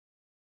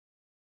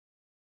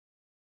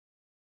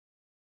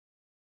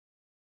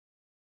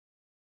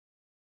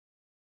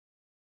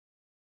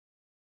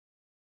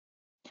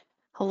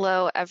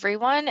Hello,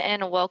 everyone,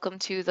 and welcome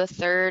to the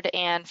third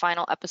and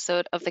final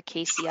episode of the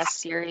KCS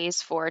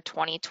series for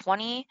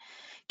 2020,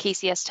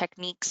 KCS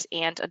Techniques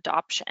and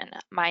Adoption.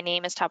 My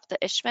name is Tabitha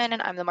Ishman,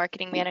 and I'm the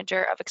marketing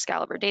manager of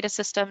Excalibur Data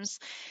Systems.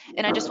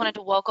 And I just wanted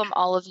to welcome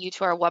all of you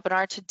to our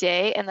webinar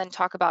today and then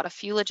talk about a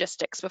few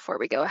logistics before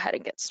we go ahead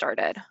and get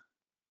started.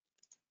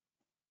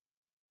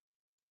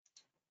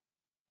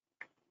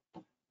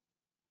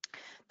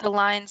 The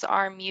lines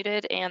are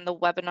muted and the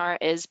webinar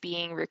is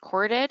being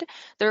recorded.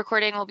 The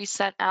recording will be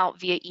sent out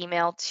via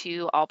email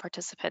to all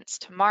participants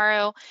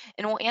tomorrow,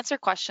 and we'll answer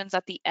questions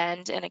at the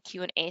end in a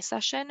Q&A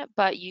session,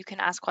 but you can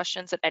ask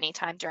questions at any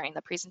time during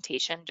the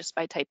presentation just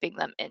by typing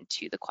them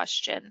into the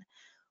question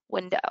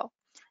window.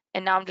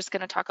 And now I'm just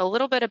going to talk a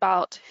little bit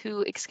about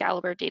who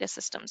Excalibur Data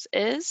Systems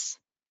is.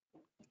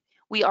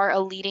 We are a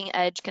leading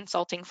edge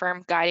consulting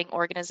firm guiding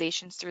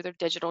organizations through their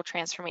digital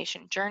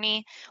transformation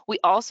journey. We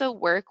also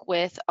work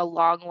with a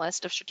long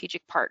list of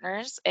strategic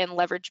partners and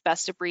leverage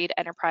best of breed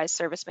enterprise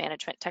service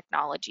management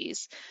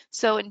technologies.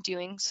 So in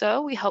doing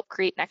so, we help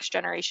create next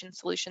generation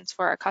solutions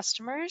for our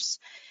customers.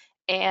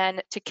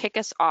 And to kick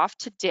us off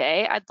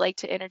today, I'd like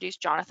to introduce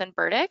Jonathan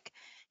Berdyck.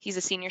 He's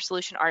a senior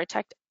solution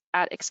architect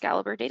at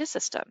Excalibur Data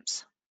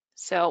Systems.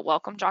 So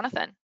welcome,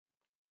 Jonathan.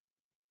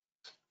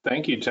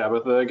 Thank you,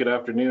 Tabitha. Good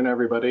afternoon,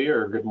 everybody,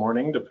 or good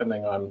morning,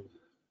 depending on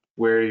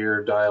where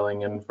you're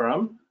dialing in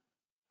from.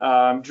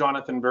 I'm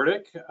Jonathan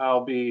Berdyck.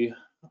 I'll be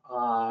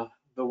the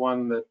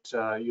one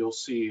that you'll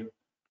see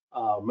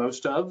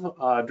most of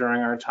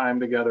during our time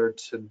together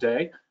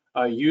today.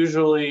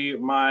 Usually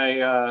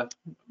my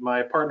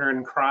partner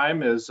in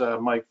crime is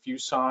Mike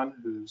Fuson,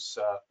 who's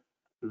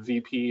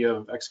VP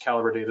of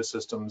Excalibur Data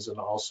Systems and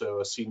also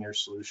a senior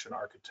solution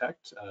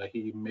architect.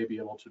 He may be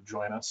able to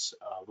join us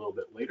a little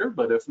bit later,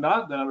 but if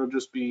not, then it'll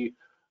just be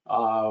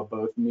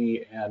both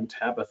me and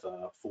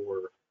Tabitha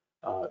for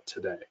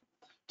today.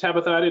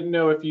 Tabitha, I didn't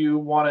know if you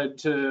wanted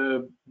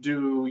to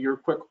do your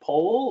quick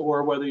poll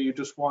or whether you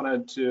just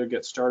wanted to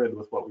get started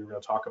with what we were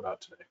going to talk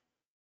about today.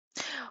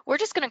 We're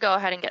just going to go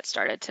ahead and get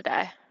started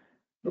today.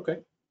 Okay.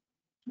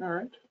 All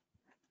right.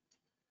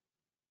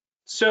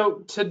 So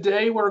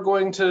today we're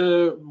going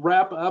to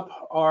wrap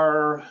up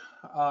our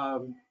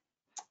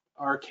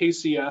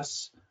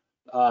KCS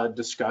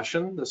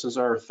discussion. This is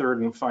our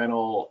third and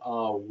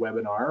final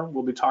webinar.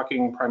 We'll be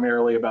talking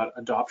primarily about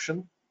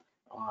adoption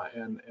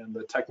and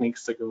the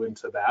techniques that go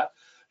into that.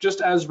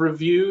 Just as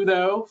review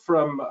though,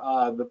 from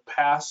the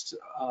past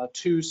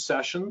two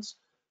sessions,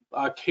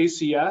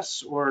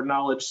 KCS, or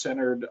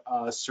Knowledge-Centered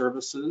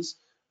Services,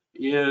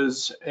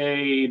 is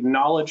a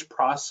knowledge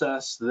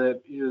process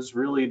that is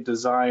really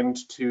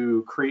designed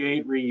to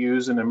create,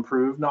 reuse, and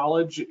improve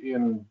knowledge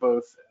in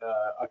both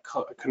a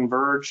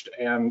converged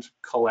and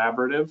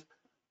collaborative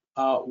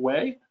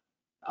way.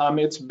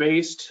 It's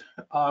based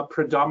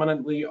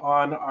predominantly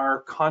on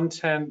our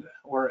content,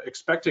 or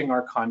expecting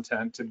our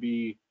content to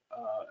be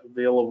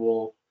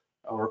available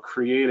or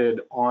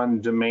created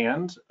on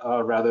demand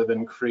rather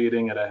than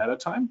creating it ahead of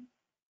time.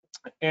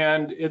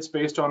 And it's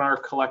based on our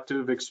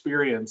collective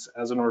experience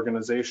as an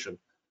organization,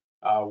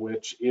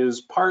 which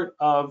is part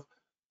of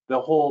the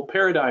whole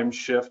paradigm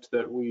shift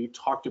that we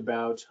talked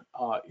about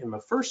in the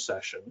first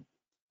session,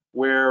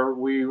 where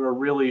we were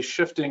really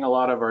shifting a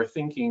lot of our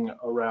thinking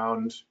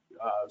around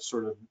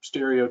sort of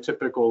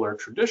stereotypical or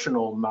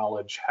traditional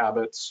knowledge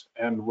habits,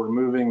 and we're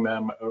moving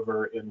them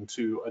over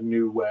into a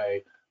new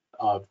way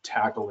of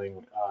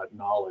tackling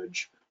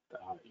knowledge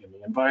in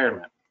the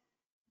environment.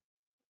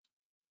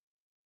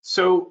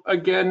 So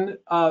again,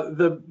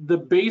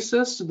 the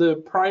basis, the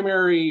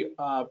primary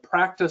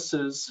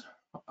practices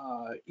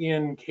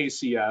in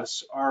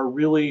KCS are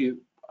really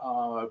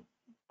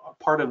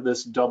part of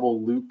this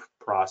double loop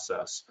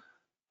process.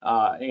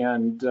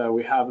 And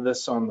we have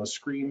this on the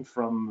screen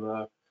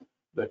from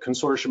the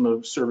Consortium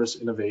of Service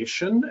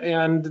Innovation.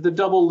 And the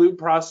double loop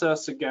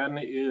process, again,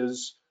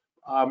 is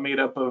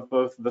made up of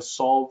both the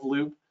solve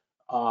loop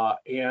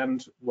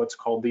and what's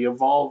called the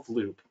evolve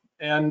loop.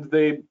 And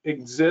they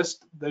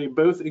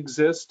both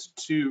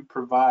exist to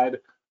provide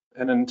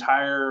an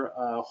entire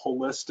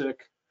holistic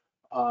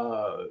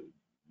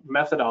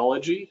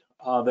methodology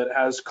that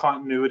has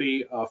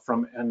continuity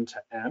from end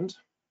to end.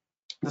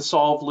 The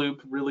solve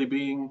loop really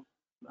being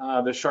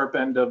the sharp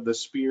end of the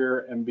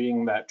spear and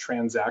being that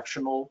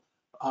transactional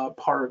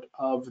part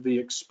of the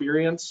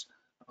experience.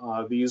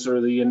 These are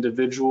the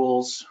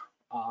individuals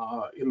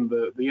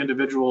the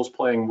individuals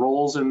playing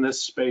roles in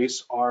this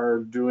space are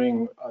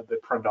doing the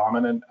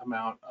predominant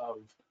amount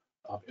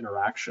of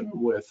interaction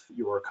with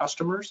your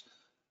customers,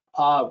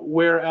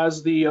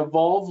 whereas the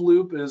evolve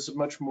loop is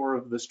much more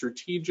of the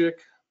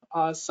strategic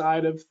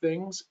side of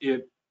things.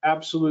 It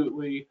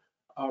absolutely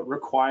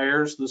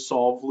requires the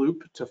solve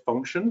loop to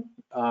function.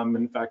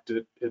 In fact,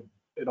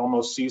 it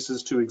almost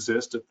ceases to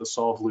exist if the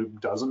solve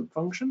loop doesn't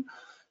function.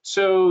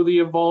 So the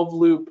evolve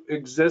loop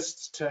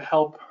exists to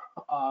help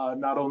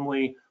not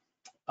only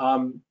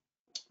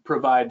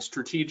provide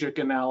strategic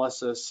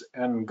analysis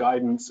and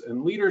guidance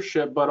and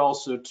leadership, but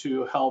also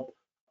to help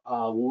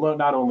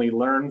not only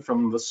learn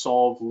from the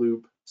solve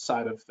loop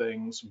side of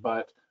things,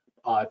 but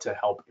to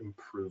help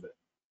improve it.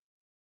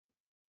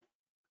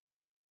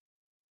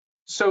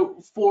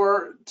 So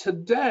for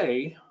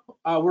today,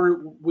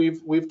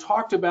 we've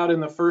talked about in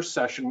the first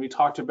session, we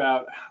talked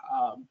about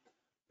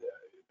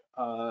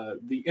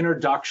the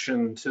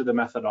introduction to the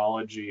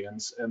methodology and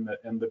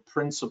the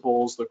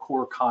principles, the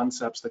core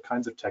concepts, the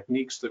kinds of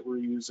techniques that we're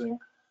using.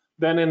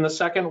 Then in the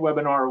second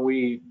webinar,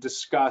 we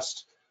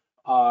discussed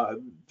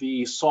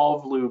the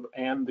solve loop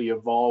and the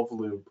evolve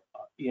loop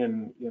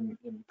in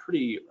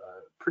pretty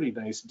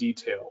nice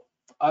detail.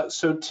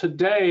 So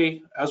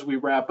today, as we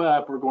wrap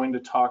up, we're going to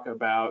talk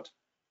about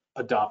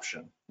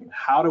adoption.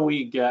 How do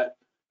we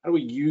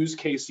use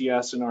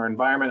KCS in our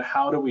environment?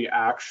 How do we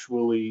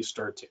actually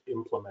start to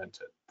implement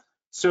it?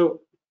 So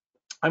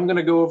I'm going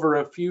to go over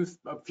a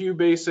few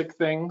basic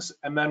things,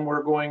 and then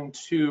we're going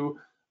to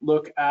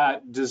look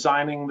at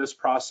designing this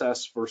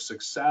process for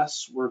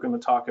success. We're going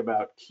to talk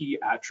about key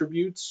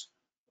attributes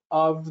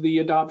of the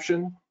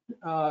adoption,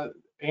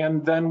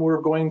 and then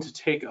we're going to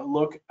take a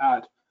look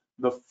at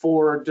the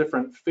 4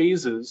 different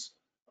phases: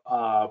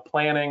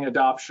 planning,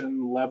 adoption,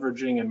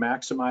 leveraging, and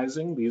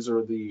maximizing. These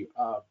are the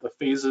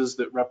phases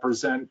that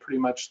represent pretty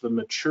much the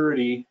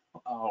maturity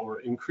or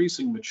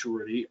increasing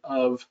maturity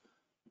of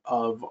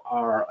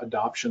our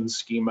adoption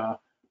schema.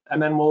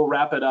 And then we'll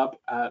wrap it up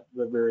at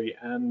the very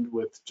end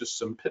with just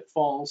some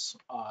pitfalls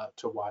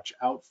to watch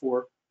out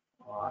for,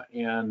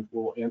 and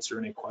we'll answer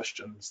any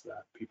questions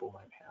that people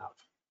might have.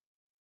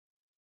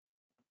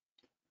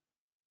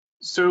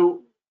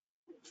 So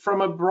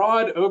from a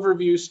broad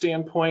overview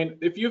standpoint,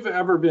 if you've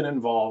ever been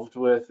involved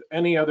with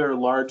any other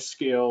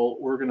large-scale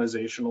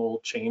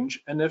organizational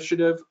change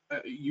initiative,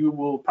 you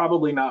will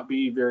probably not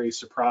be very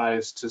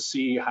surprised to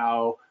see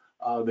how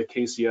the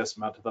KCS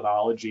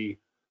methodology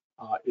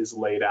is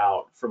laid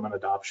out from an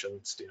adoption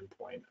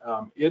standpoint.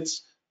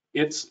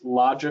 It's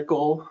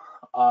logical,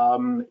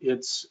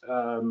 it's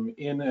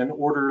in an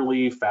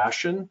orderly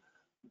fashion.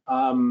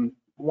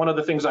 One of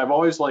the things I've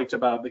always liked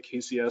about the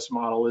KCS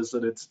model is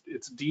that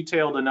it's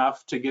detailed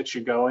enough to get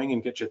you going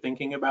and get you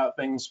thinking about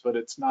things, but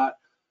it's not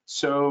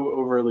so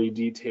overly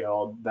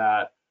detailed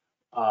that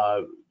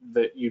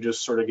that you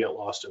just sort of get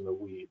lost in the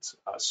weeds.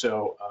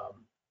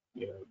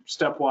 You know,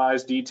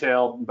 stepwise,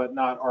 detailed, but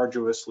not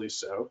arduously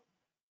so.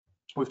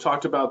 We've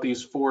talked about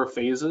these 4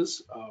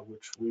 phases,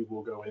 which we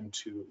will go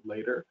into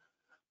later.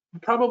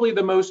 Probably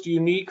the most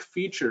unique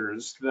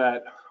features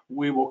that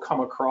we will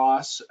come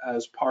across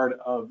as part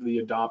of the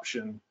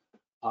adoption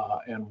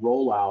and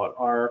rollout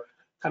are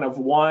kind of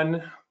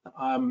one,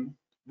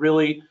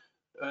 really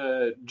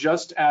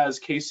just as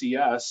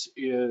KCS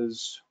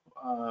is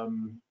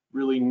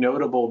really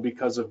notable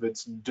because of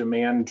its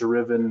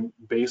demand-driven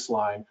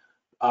baseline,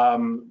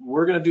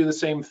 we're going to do the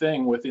same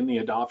thing within the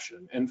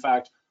adoption. In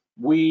fact,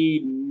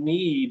 we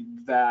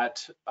need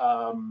that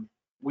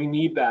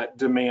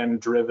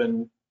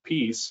demand-driven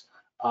piece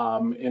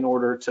in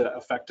order to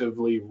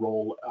effectively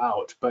roll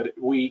out, but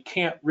we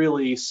can't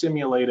really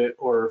simulate it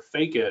or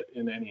fake it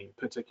in any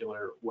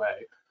particular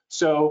way.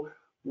 So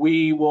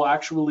we will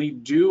actually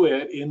do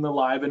it in the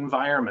live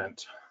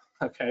environment,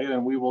 okay?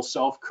 And we will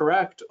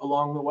self-correct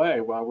along the way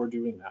while we're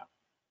doing that.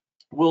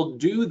 We'll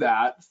do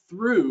that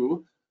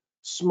through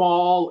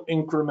small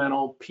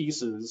incremental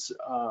pieces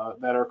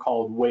that are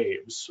called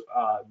waves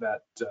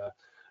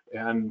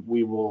and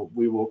we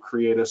will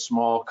create a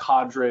small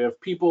cadre of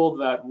people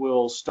that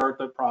will start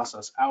the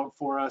process out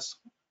for us.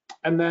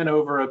 And then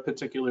over a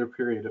particular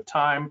period of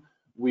time,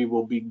 we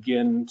will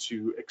begin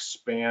to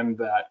expand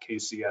that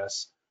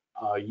KCS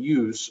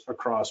use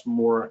across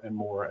more and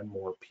more and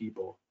more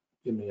people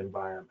in the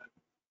environment.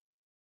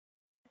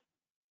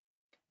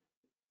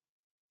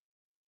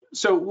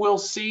 So we'll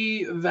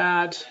see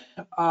that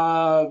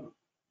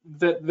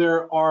that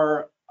there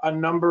are a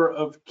number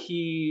of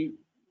key,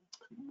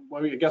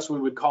 well, I guess we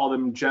would call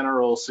them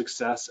general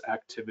success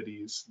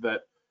activities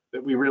that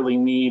we really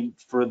need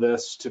for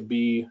this to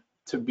be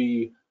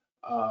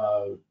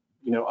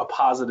you know, a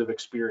positive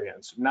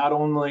experience, not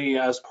only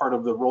as part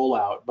of the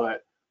rollout,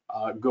 but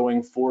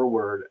going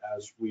forward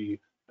as we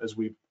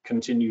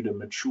continue to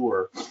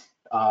mature.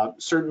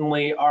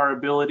 Certainly our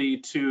ability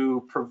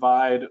to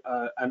provide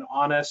an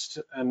honest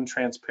and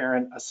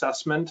transparent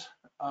assessment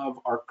of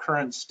our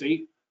current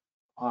state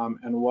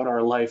and what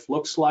our life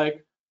looks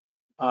like,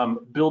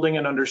 building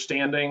an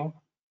understanding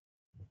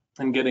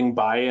and getting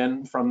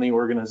buy-in from the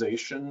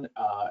organization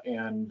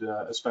and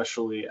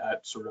especially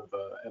at sort of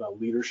at a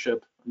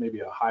leadership, maybe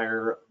a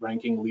higher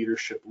ranking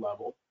leadership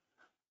level.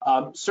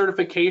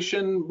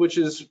 Certification, which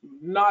is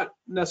not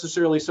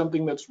necessarily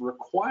something that's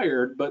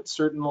required, but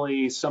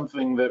certainly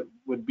something that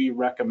would be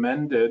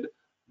recommended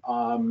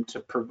to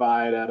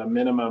provide at a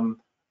minimum,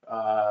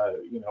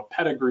 you know,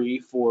 pedigree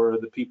for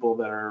the people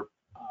that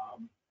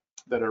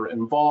are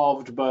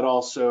involved, but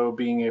also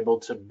being able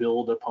to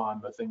build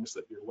upon the things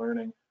that you're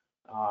learning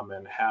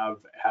and have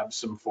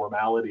some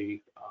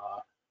formality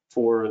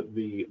for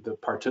the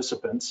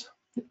participants.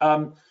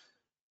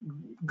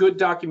 Good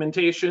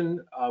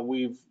documentation.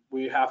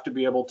 We have to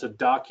be able to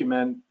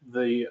document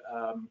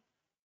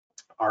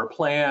our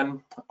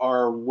plan,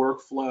 our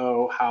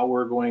workflow, how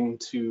we're going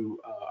to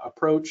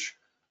approach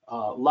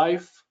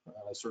life,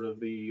 sort of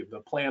the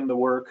plan the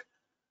work,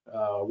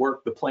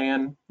 work the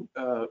plan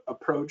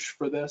approach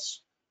for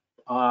this.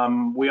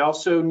 We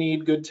also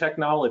need good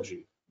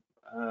technology.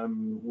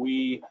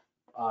 We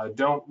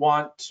don't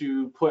want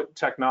to put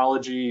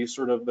technology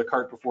sort of the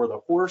cart before the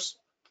horse,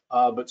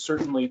 but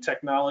certainly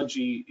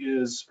technology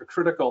is a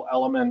critical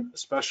element,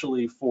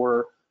 especially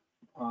for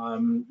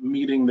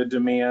meeting the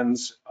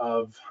demands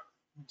of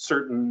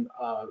certain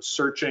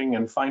searching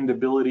and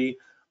findability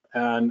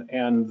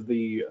and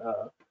the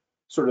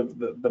sort of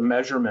the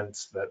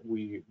measurements that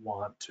we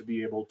want to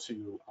be able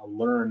to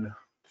learn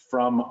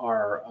from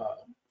our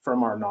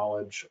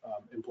knowledge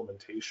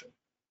implementation.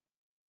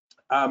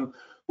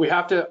 We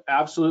have to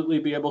absolutely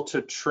be able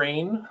to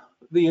train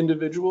the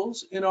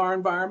individuals in our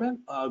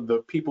environment,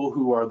 the people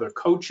who are the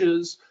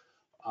coaches,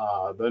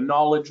 the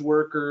knowledge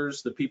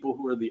workers, the people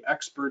who are the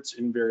experts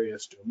in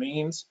various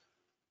domains.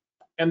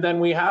 And then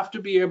we have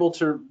to be able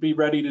to be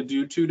ready to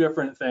do two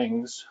different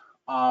things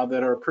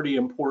that are pretty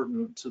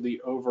important to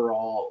the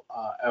overall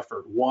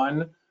effort.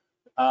 One,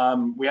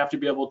 we have to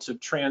be able to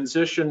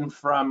transition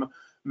from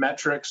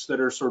metrics that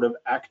are sort of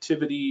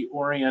activity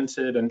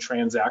oriented and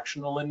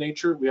transactional in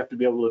nature. We have to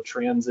be able to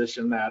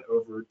transition that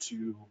over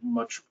to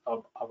much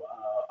of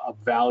a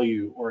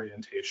value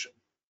orientation.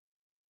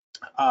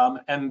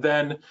 And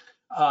then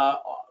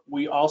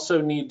we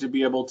also need to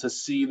be able to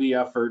see the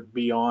effort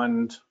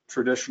beyond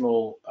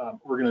traditional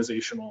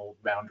organizational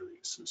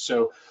boundaries.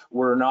 So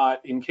we're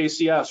not, in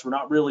KCS, we're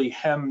not really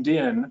hemmed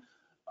in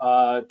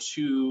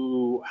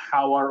to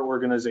how our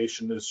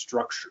organization is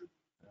structured.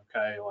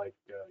 Okay, like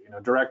you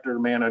know, director,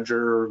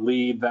 manager,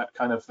 lead, that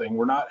kind of thing.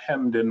 We're not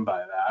hemmed in by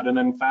that. And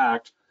in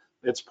fact,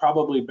 it's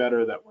probably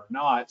better that we're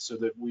not, so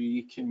that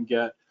we can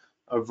get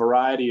a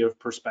variety of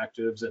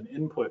perspectives and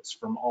inputs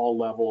from all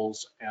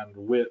levels and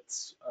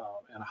widths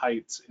and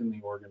heights in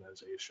the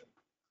organization.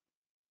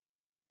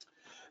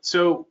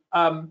 So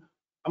I'm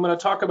going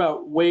to talk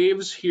about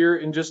waves here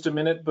in just a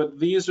minute, but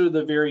these are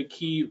the very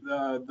key.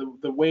 The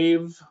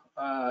wave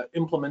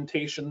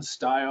implementation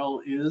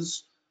style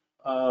is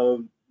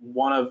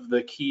one of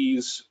the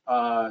keys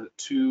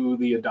to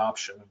the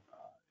adoption.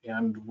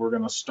 And we're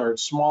going to start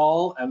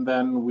small, and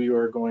then we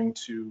are going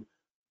to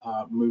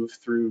move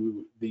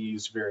through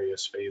these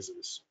various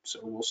phases. So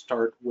we'll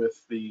start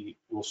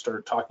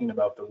talking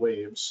about the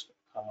waves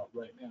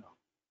right now.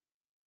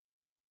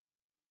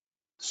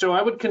 So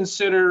I would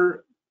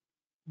consider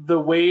the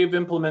wave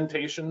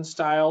implementation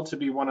style to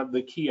be one of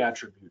the key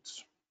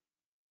attributes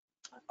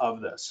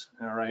of this.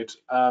 All right.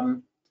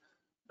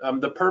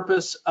 The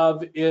purpose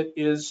of it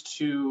is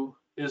to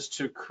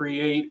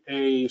create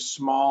a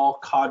small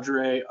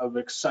cadre of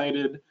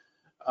excited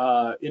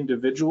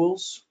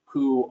individuals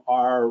who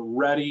are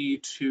ready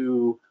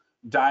to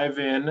dive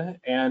in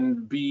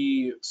and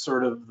be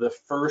sort of the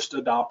first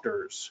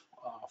adopters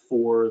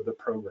for the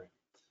program.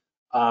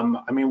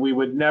 I mean, we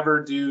would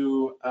never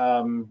do,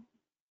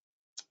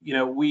 you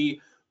know,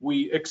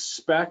 we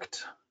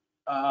expect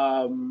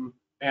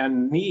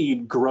and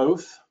need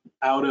growth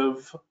out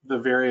of the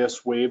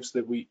various waves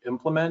that we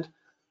implement.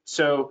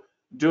 So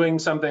doing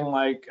something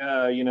like,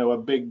 you know, a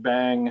big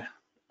bang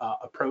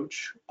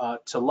approach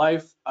to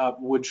life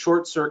would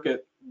short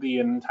circuit the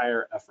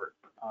entire effort,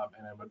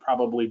 and it would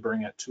probably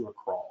bring it to a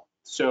crawl.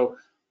 So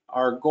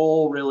our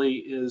goal really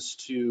is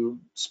to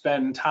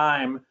spend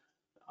time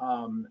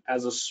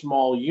as a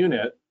small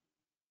unit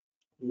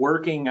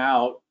working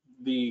out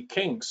the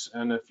kinks.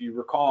 And if you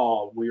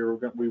recall, we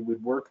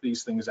would work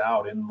these things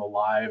out in the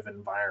live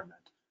environment.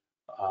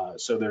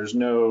 So there's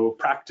no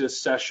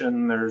practice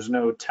session, there's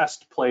no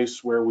test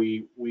place where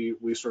we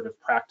sort of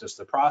practice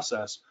the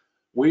process.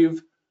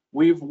 We've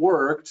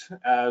worked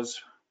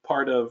as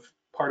part of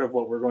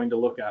what we're going to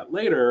look at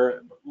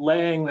later,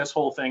 laying this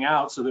whole thing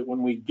out so that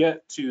when we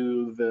get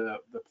to the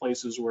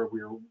places where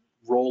we're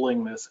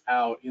rolling this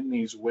out in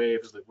these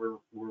waves, that we're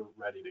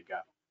ready to go.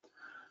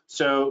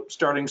 So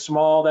starting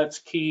small, that's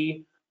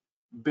key.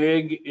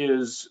 Big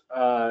is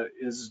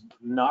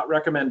not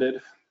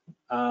recommended.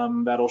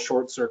 That'll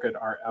short circuit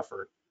our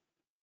effort.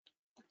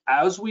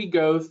 As we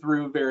go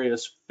through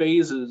various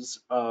phases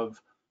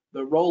of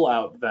the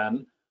rollout,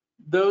 then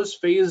those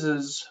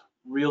phases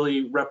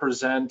really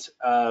represent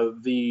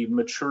the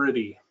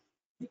maturity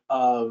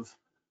of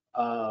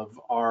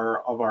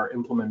our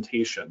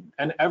implementation.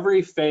 And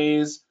every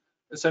phase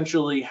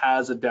essentially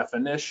has a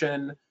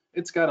definition.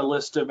 It's got a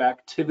list of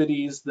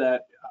activities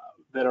that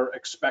are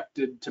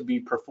expected to be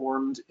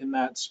performed in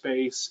that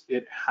space.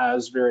 It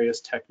has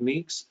various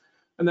techniques.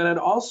 And then it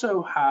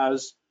also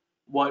has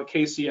what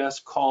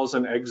KCS calls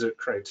an exit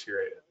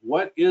criteria.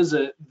 What is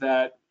it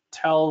that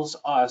tells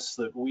us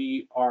that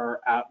we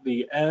are at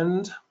the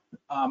end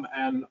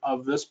and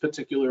of this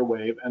particular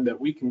wave, and that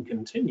we can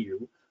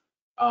continue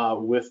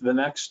with the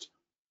next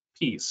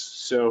piece?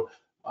 So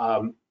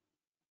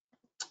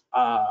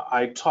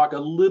I talk a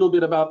little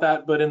bit about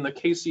that, but in the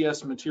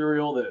KCS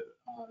material that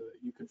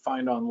you can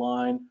find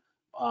online,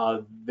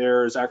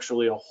 there's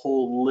actually a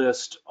whole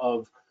list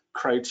of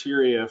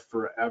criteria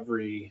for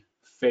every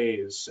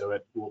phase, so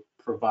it will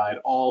provide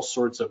all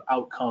sorts of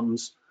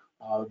outcomes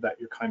that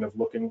you're kind of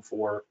looking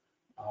for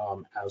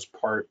as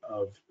part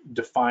of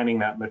defining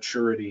that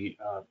maturity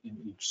in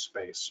each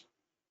space.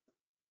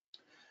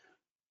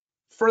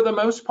 For the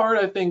most part,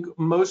 I think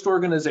most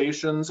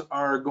organizations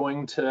are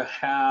going to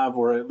have,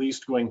 or at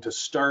least going to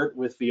start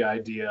with the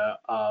idea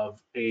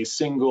of a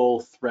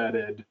single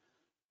threaded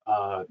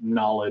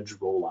knowledge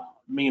rollout,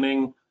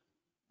 meaning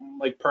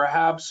like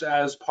perhaps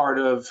as part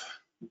of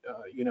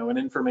an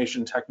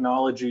information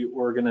technology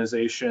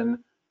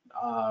organization,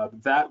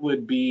 that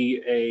would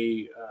be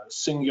a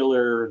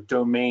singular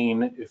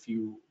domain, if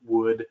you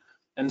would,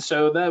 and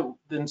so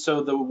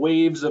the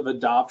waves of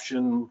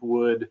adoption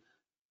would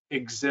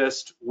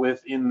exist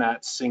within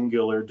that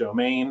singular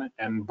domain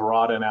and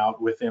broaden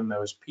out within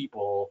those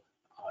people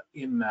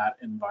in that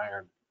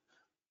environment.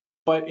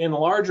 But in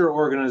larger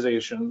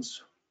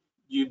organizations,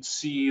 you'd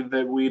see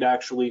that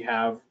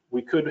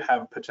we could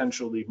have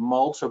potentially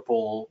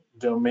multiple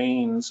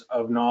domains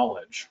of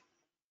knowledge.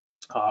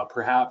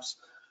 Perhaps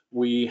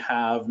we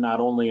have not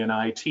only an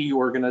IT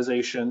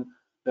organization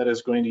that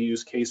is going to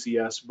use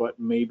KCS, but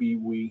maybe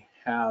we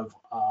have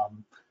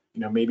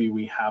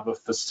a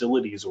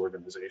facilities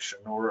organization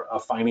or a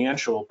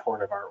financial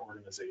part of our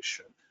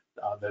organization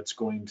that's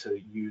going to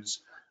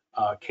use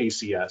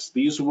KCS.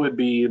 These would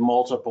be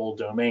multiple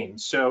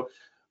domains. So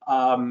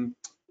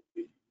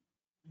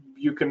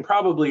you can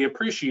probably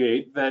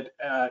appreciate that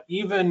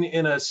even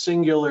in a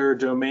singular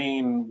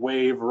domain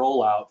wave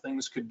rollout,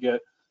 things could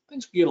get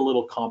a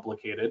little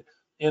complicated.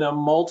 In a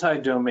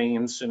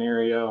multi-domain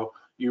scenario,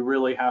 you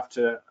really have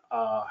to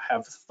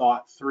have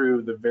thought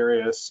through the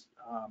various,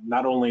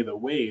 not only the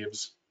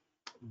waves,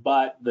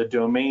 but the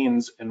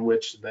domains in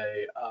which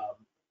they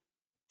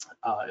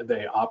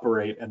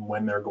operate and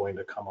when they're going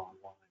to come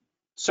online.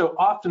 So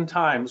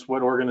oftentimes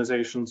what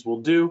organizations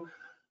will do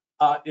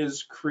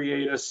is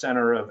create a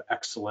center of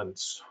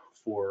excellence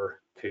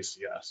for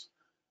KCS.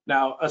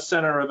 Now, a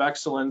center of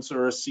excellence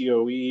or a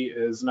COE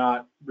is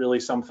not really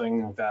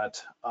something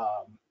that,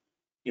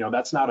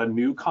 that's not a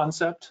new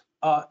concept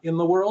in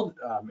the world.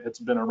 It's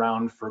been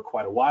around for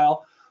quite a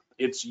while.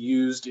 It's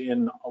used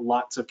in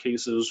lots of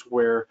cases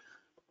where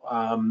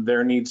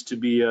there needs to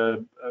be a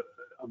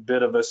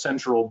bit of a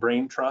central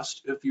brain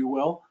trust, if you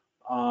will,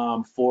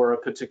 for a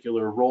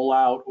particular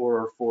rollout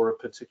or for a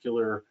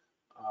particular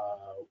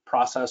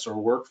process or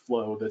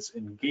workflow that's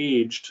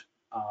engaged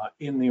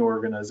in the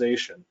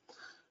organization.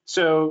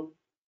 So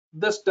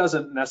this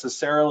doesn't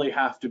necessarily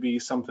have to be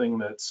something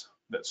that's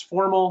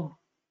formal,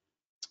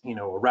 a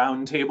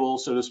round table,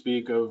 so to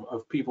speak,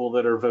 of people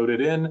that are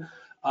voted in,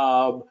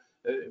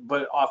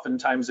 but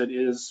oftentimes it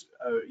is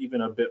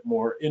even a bit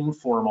more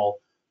informal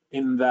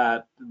in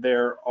that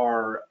there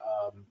are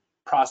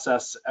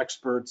process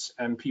experts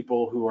and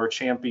people who are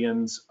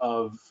champions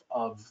of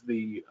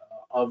the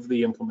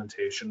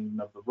implementation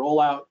of the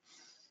rollout.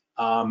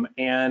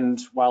 And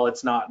while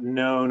it's not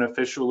known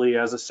officially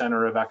as a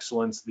center of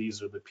excellence,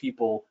 these are the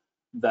people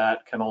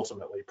that can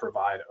ultimately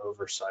provide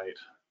oversight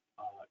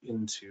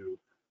into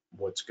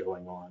what's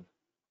going on.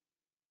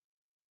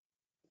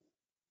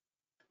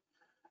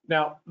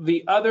 Now,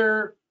 the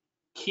other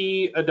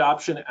key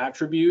adoption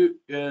attribute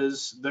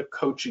is the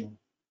coaching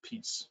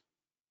piece.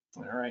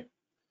 All right.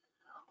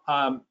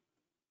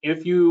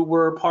 If you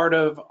were part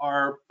of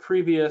our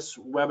previous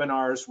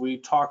webinars, we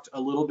talked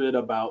a little bit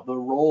about the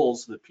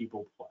roles that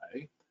people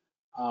play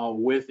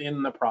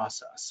within the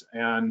process,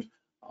 and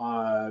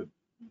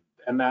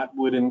that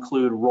would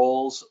include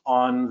roles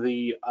on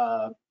the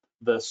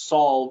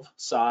solve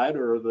side,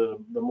 or the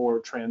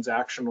more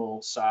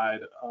transactional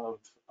side of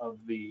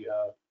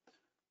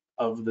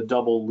the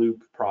double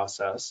loop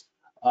process,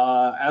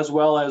 as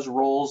well as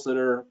roles that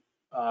are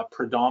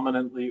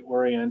predominantly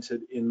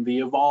oriented in the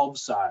evolve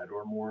side,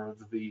 or more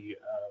of the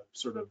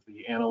sort of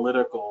the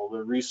analytical,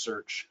 the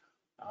research,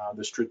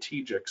 the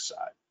strategic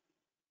side.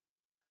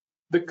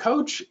 The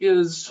coach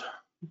is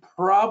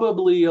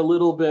probably a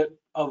little bit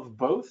of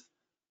both.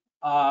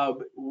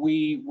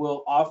 We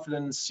will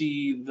often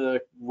see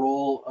the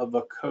role of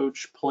a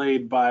coach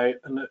played by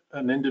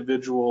an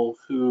individual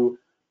who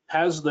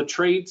has the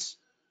traits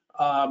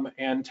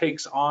and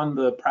takes on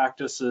the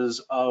practices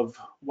of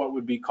what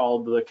would be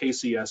called the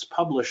KCS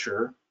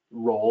publisher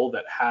role,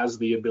 that has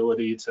the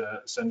ability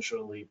to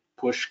essentially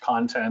push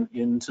content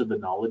into the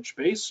knowledge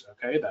base.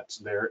 Okay,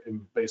 that's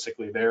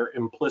basically their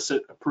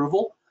implicit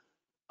approval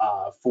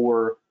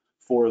for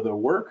the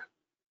work.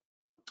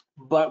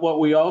 But what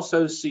we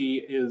also see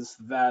is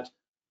that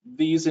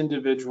these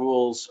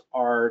individuals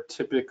are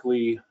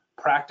typically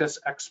practice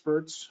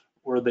experts,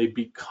 or they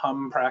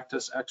become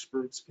practice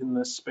experts in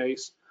this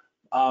space.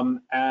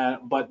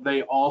 But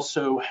they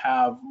also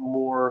have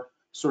more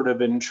sort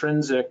of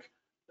intrinsic,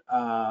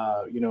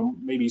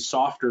 maybe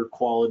softer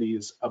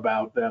qualities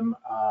about them,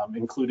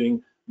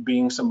 including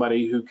being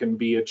somebody who can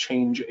be a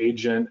change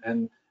agent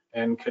and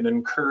can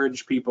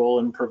encourage people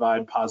and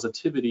provide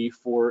positivity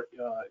for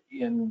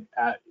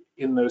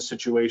in those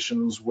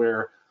situations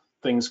where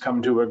things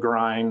come to a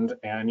grind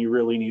and you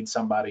really need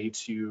somebody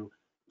to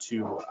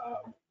to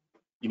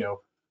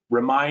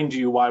remind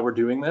you why we're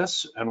doing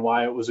this and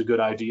why it was a good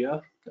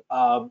idea.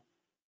 And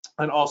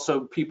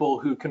also people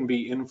who can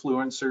be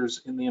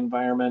influencers in the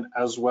environment,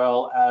 as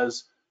well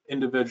as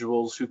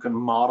individuals who can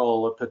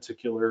model a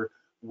particular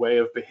way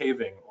of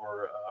behaving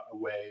or a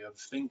way of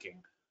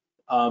thinking.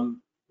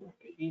 When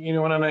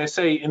I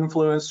say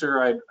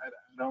influencer, I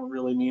don't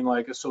really mean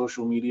like a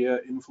social media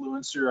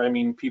influencer. I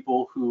mean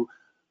people who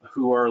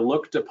are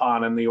looked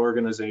upon in the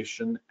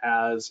organization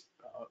as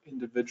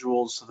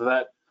individuals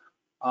that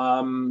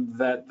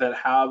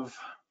have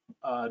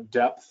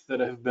depth, that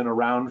have been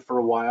around for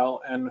a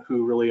while, and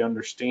who really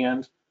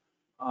understand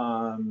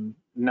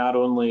not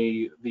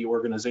only the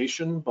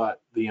organization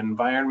but the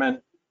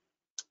environment,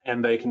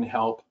 and they can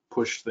help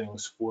push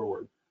things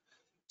forward.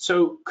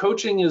 So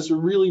coaching is a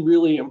really,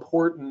 really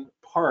important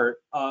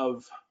part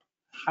of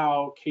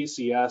how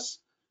KCS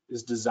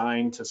is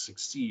designed to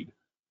succeed,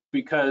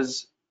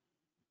 because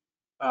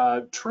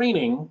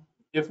training,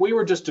 if we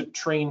were just to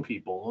train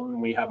people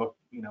and we have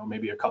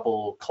maybe a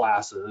couple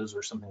classes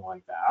or something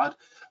like that,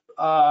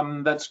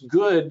 that's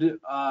good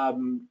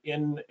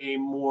in a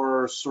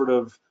more sort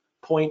of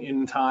point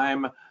in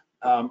time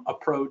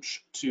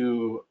approach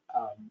to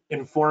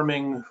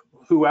informing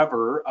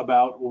whoever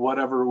about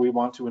whatever we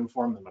want to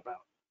inform them about.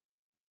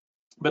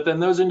 But then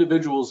those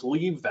individuals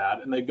leave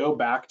that and they go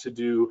back to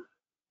do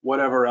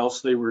whatever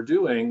else they were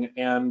doing,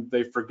 and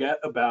they forget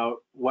about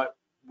what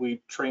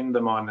we trained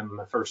them on in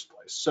the first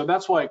place. So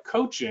that's why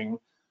coaching,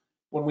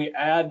 when we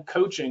add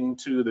coaching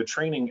to the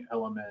training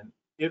element,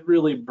 it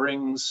really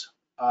brings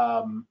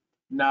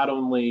not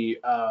only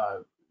a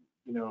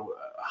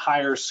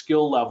higher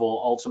skill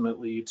level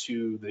ultimately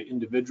to the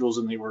individuals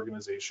in the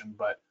organization,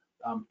 but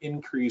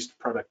increased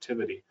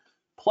productivity.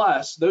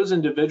 Plus, those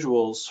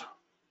individuals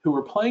who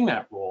are playing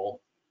that role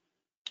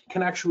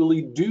can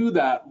actually do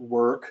that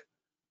work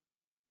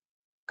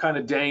kind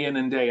of day in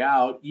and day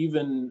out,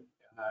 even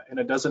and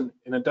it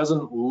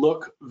doesn't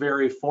look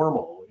very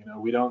formal.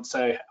 We don't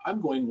say,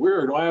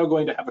 where am I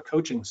going to have a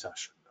coaching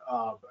session?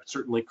 It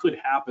certainly could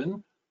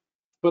happen,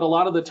 but a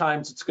lot of the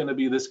times it's going to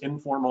be this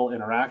informal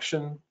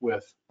interaction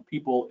with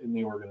people in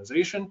the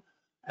organization,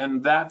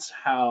 and that's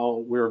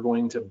how we're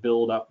going to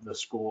build up the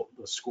score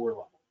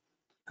level.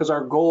 Because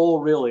our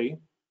goal really,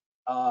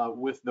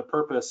 with the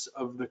purpose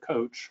of the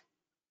coach,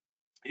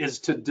 is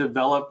to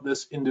develop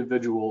this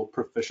individual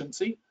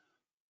proficiency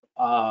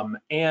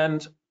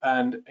and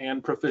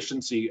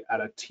proficiency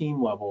at a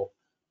team level,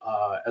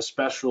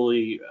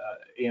 especially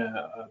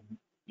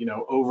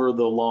over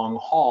the long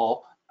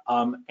haul.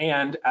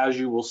 And as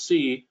you will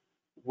see,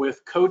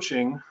 with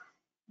coaching,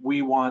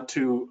 we want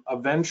to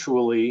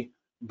eventually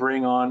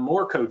bring on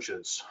more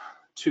coaches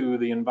to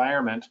the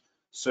environment,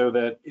 so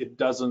that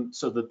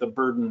the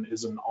burden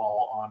isn't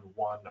all on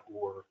one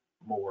or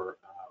more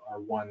or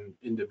one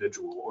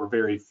individual, or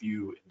very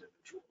few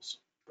individuals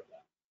for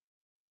that.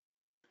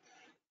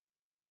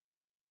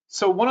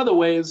 So one of the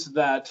ways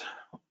that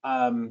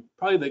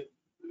probably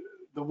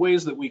the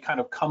ways that we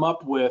kind of come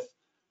up with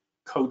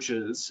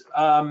coaches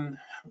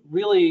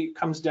really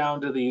comes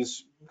down to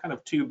these kind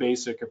of two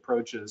basic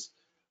approaches.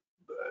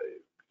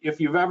 If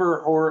you've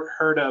ever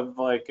heard of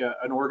like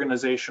an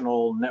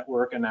organizational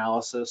network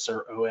analysis,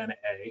 or ONA,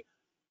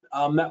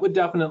 that would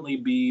definitely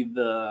be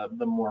the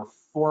more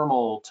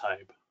formal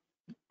type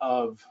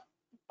of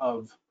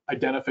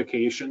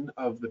identification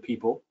of the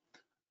people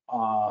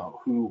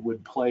who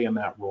would play in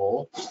that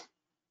role.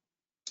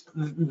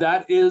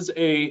 That is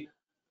a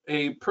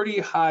pretty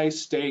high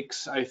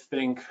stakes, I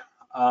think,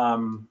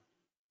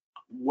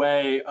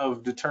 way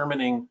of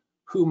determining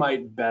who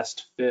might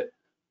best fit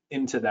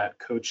into that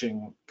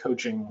coaching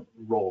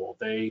role.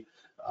 They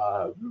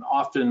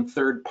often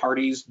third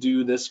parties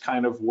do this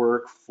kind of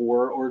work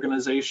for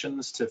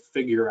organizations to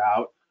figure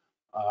out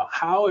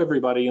how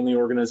everybody in the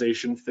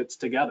organization fits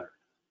together,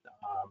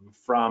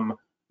 from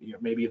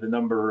maybe the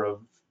number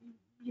of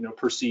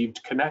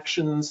perceived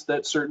connections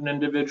that certain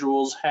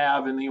individuals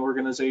have in the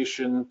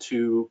organization,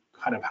 to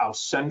kind of how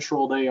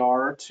central they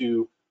are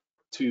to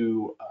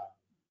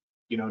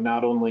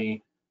not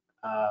only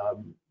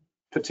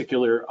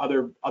particular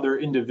other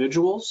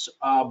individuals,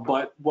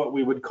 but what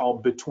we would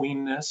call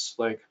betweenness,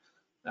 like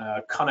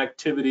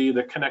connectivity,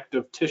 the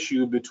connective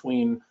tissue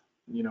between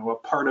a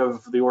part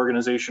of the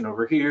organization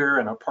over here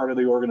and a part of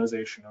the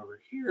organization over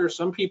here.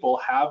 Some people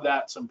have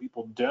that, some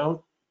people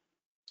don't,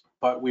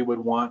 but we would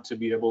want to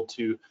be able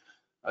to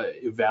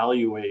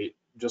evaluate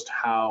just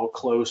how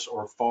close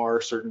or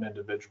far certain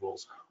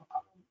individuals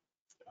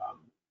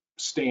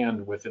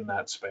stand within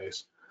that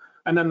space.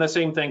 And then the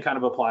same thing kind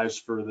of applies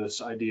for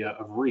this idea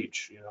of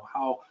reach.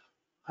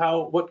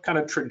 What kind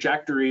of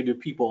trajectory do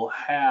people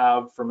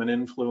have from an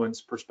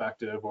influence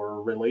perspective or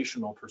a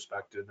relational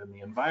perspective in the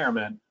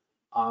environment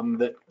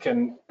that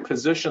can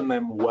position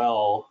them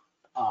well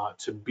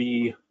to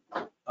be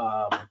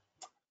a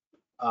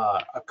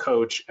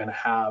coach and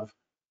have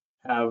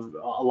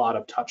a lot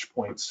of touch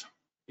points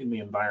in the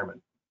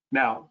environment.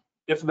 Now,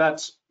 if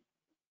that's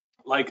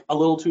like a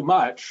little too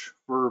much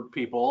for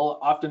people,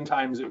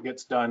 oftentimes it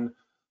gets done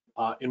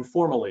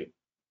informally.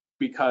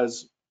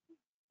 because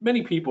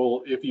many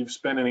people, if you've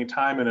spent any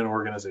time in an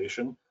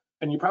organization,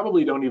 and you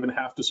probably don't even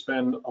have to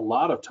spend a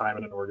lot of time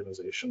in an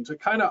organization to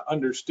kind of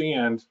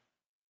understand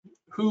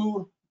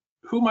who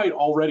might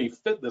already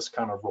fit this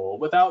kind of role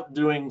without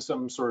doing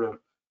some sort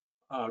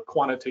of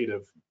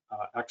quantitative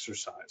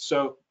exercise.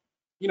 So,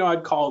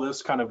 I'd call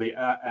this kind of the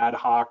ad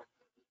hoc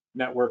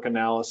network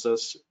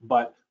analysis,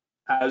 but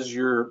as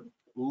you're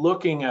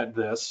looking at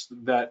this,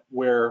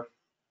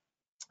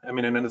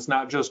 and it's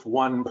not just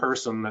one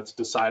person that's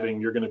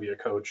deciding you're going to be a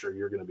coach or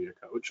you're going to be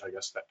a coach. I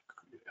guess that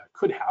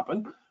could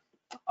happen,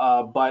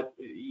 but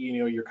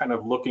you're kind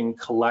of looking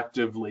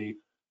collectively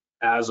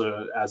as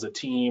a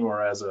team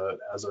or as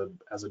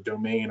a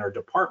domain or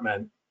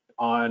department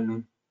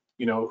on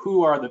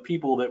who are the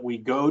people that we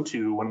go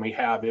to when we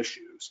have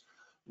issues,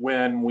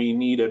 when we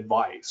need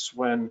advice,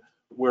 when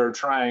we're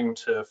trying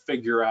to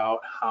figure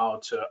out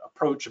how to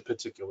approach a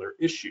particular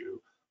issue.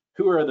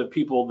 Who are the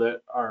people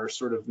that are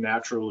sort of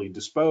naturally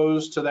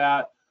disposed to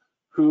that?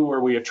 Who are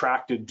we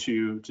attracted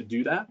to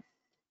do that?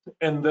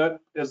 And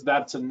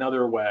that's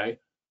another way,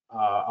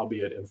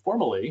 albeit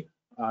informally,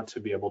 to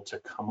be able to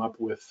come up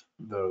with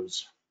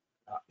those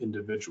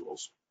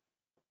individuals.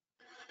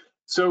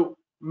 So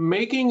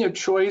making a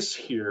choice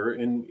here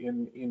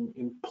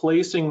in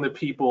placing the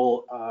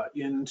people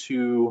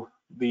into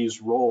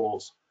these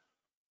roles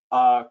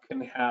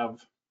can have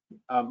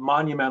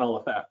monumental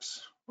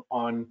effects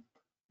on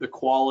the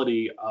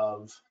quality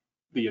of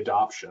the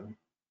adoption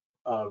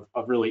of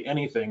really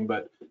anything,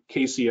 but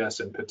KCS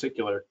in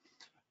particular.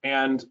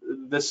 And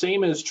the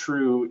same is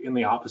true in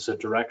the opposite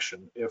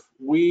direction. If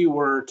we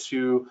were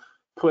to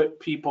put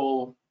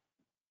people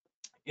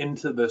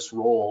into this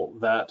role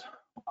that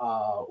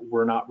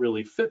were not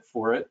really fit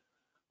for it,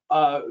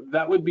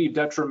 that would be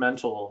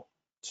detrimental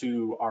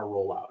to our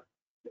rollout.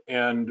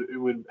 And it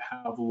would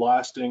have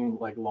lasting,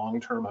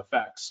 long-term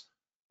effects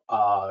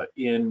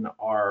in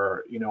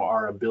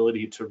our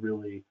ability to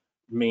really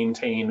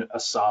maintain a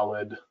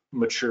solid,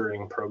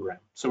 maturing program.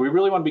 So we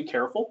really want to be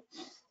careful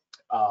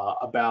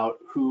about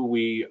who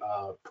we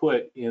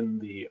put in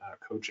the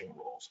coaching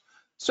roles.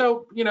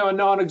 So, a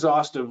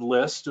non-exhaustive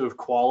list of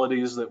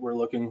qualities that we're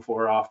looking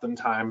for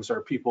oftentimes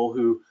are people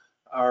who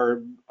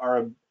are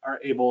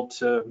able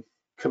to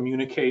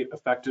communicate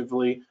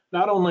effectively,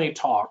 not only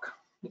talk,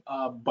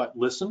 but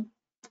listen,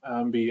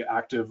 be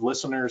active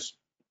listeners.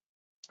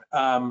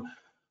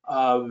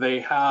 They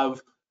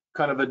have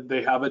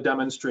a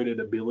demonstrated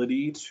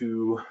ability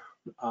to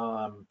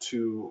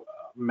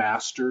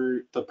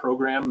master the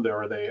program,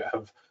 or they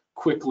have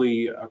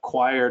quickly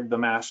acquired the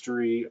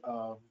mastery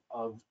of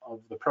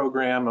the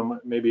program,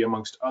 maybe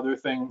amongst other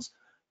things.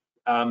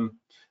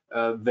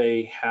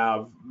 They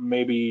have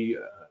maybe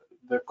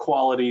the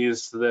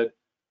qualities that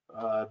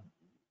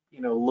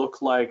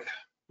look like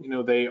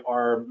they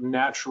are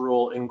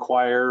natural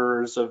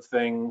inquirers of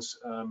things.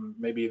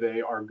 Maybe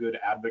they are good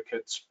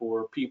advocates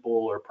for people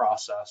or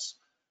process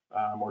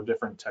or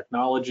different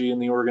technology in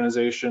the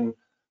organization.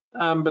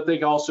 But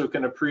they also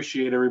can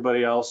appreciate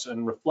everybody else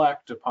and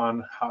reflect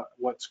upon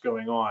what's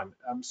going on.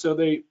 So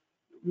they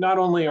not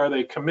only are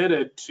they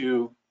committed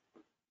to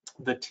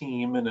the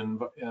team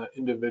and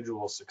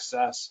individual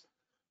success,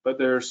 but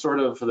they're sort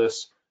of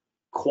this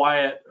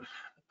quiet,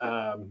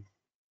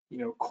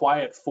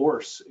 quiet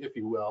force, if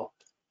you will,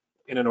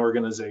 in an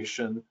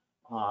organization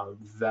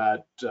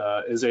that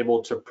is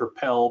able to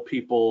propel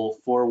people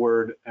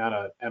forward and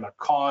a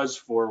cause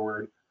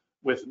forward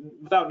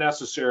without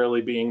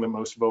necessarily being the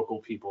most vocal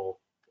people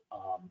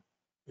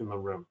in the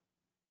room.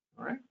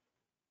 All right.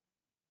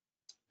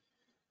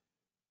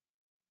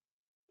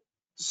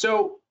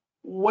 So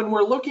when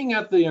we're looking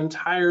at the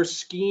entire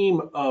scheme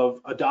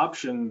of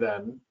adoption,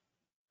 then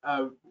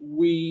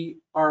we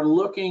are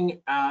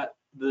looking at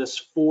this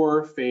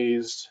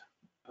four-phased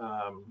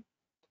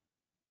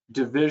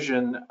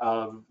division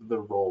of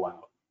the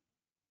rollout.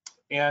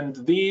 And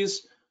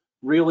these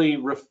really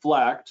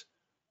reflect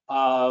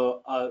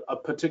a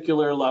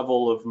particular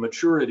level of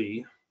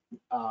maturity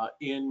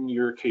in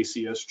your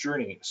KCS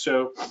journey.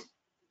 So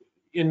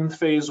in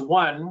phase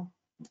one,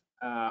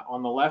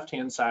 on the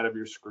left-hand side of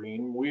your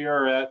screen, we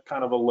are at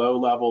kind of a low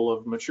level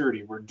of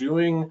maturity. We're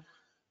doing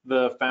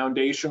the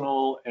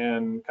foundational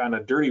and kind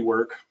of dirty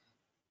work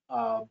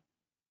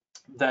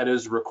that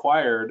is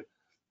required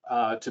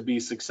to be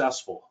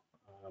successful.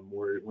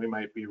 We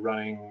might be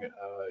running,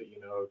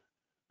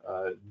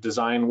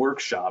 design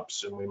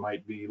workshops, and we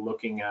might be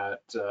looking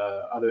at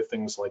other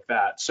things like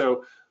that.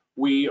 So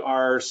we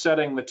are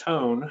setting the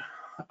tone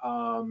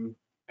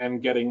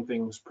and getting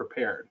things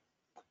prepared.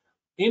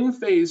 In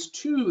phase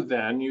two,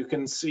 then, you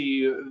can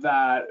see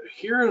that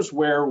here's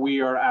where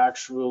we are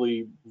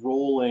actually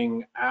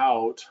rolling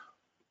out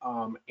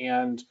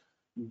and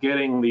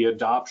getting the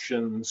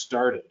adoption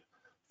started.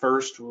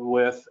 First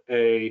with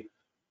a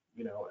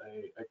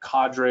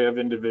cadre of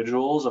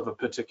individuals of a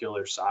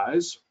particular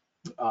size,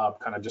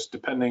 kind of just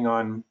depending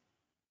on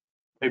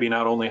maybe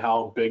not only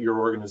how big your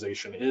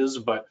organization is,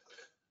 but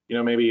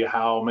maybe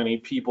how many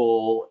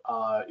people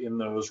in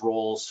those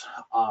roles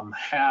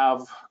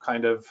have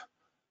kind of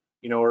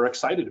are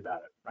excited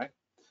about it, right?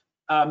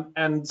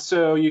 And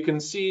so you can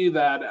see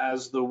that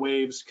as the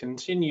waves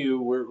continue,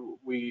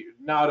 we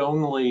not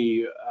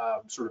only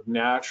sort of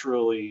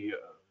naturally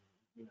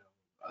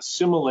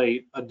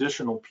assimilate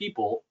additional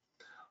people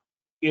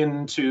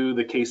into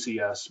the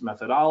KCS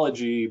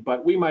methodology,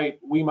 but we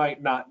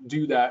might not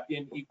do that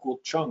in equal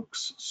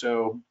chunks.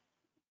 So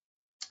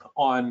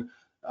on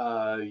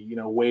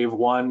wave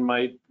one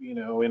might, in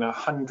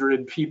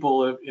 100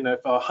 people, if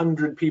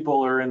 100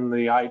 people are in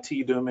the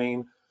IT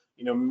domain,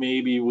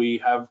 maybe we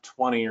have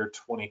 20 or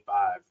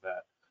 25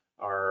 that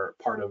are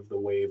part of the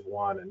wave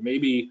one, and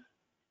maybe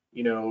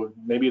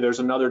there's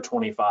another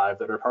 25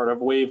 that are part of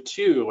wave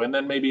two, and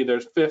then maybe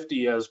there's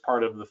 50 as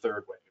part of the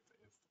third wave,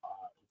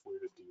 if we were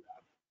to do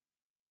that.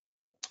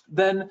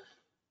 Then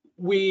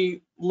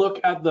we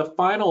look at the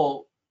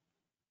final,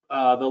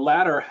 the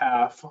latter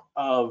half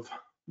of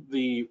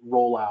the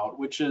rollout,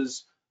 which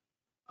is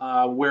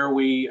where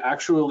we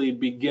actually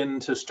begin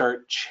to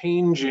start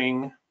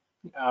changing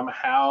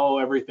how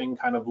everything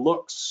kind of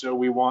looks. So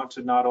we want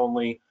to not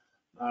only,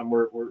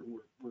 we're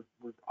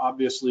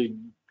obviously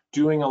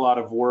doing a lot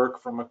of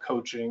work from a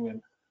coaching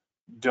and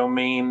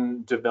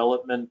domain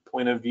development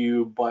point of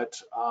view,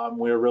 but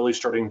we're really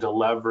starting to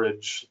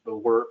leverage the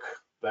work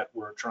that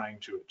we're trying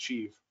to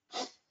achieve.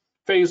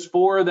 Phase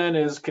 4 then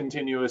is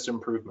continuous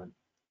improvement.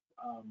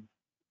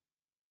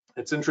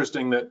 It's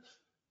interesting that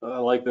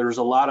there's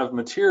a lot of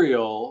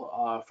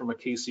material from a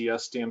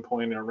KCS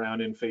standpoint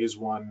around in phase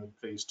 1,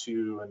 phase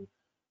 2, and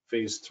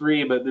phase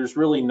 3, but there's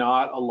really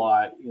not a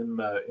lot in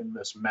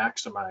this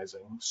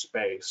maximizing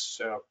space.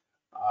 So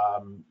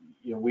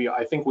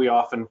I think we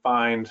often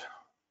find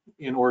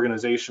in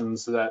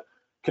organizations that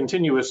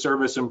continuous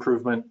service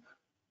improvement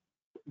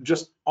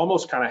just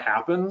almost kind of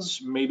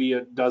happens. Maybe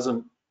it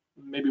doesn't,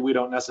 maybe we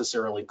don't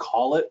necessarily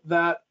call it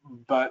that,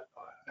 but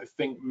I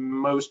think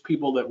most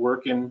people that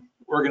work in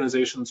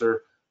organizations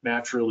are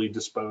naturally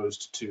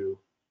disposed to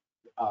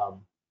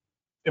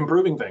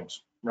improving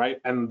things, right?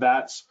 And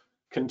that's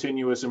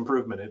continuous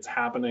improvement. It's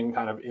happening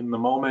kind of in the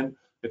moment.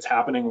 It's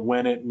happening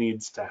when it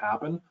needs to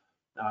happen.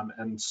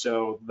 And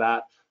so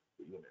that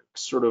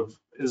sort of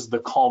is the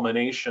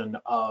culmination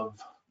of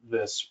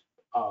this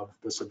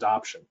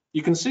adoption.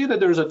 You can see that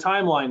there's a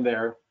timeline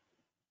there.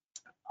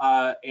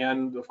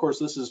 And of course,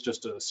 this is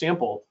just a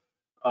sample.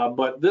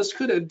 But this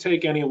could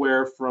take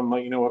anywhere from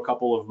a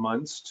couple of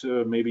months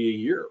to maybe a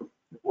year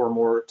or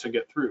more to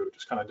get through. It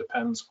just kind of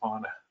depends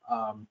on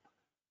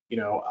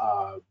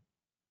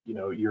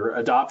your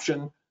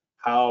adoption,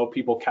 how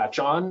people catch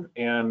on,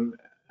 and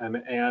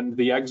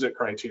the exit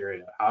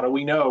criteria. How do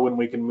we know when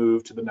we can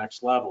move to the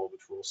next level,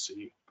 which we'll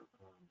see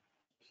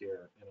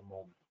here in a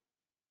moment.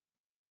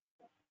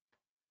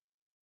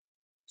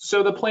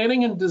 So the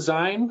planning and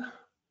design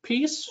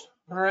piece,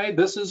 all right,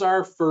 this is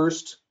our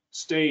first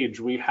stage.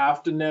 We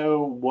have to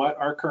know what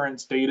our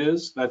current state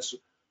is. That's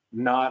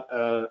not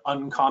an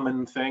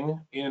uncommon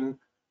thing in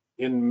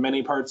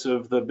many parts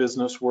of the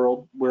business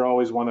world. We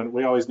always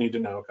need to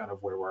know kind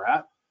of where we're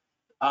at.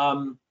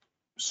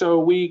 So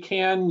we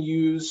can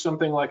use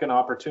something like an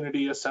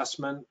opportunity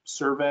assessment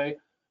survey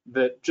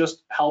that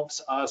just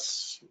helps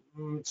us.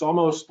 It's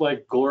almost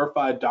like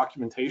glorified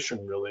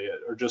documentation, really,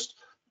 or just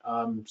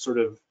sort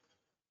of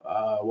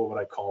what would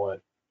I call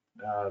it?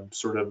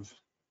 Sort of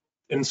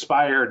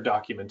inspired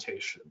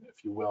documentation,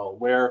 if you will,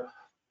 where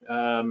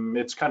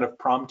it's kind of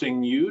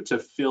prompting you to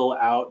fill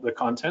out the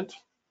content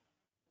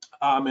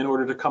in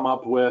order to come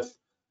up with,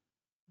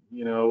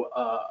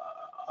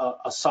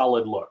 a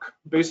solid look.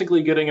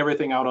 Basically, getting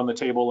everything out on the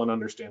table and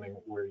understanding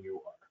where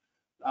you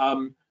are.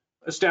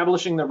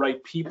 Establishing the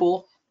right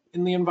people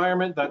in the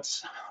environment,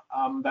 that's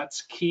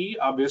key.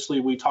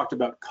 Obviously, we talked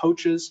about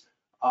coaches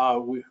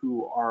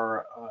who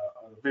are a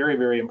very,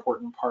 very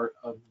important part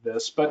of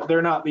this, but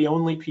they're not the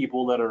only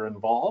people that are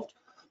involved.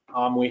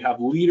 We have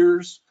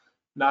leaders,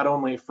 not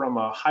only from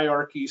a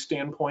hierarchy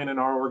standpoint in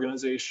our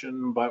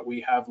organization, but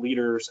we have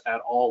leaders at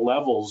all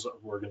levels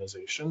of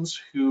organizations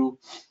who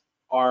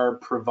are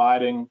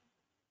providing,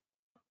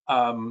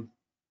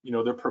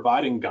 they're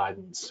providing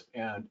guidance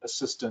and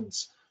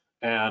assistance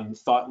and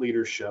thought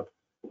leadership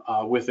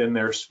within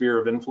their sphere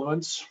of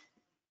influence.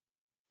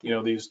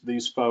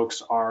 These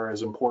folks are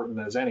as important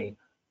as any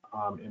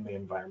in the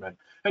environment.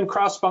 And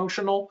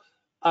cross-functional,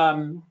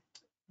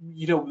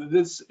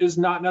 this is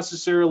not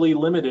necessarily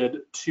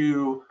limited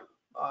to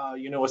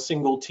a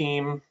single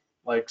team,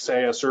 like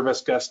say a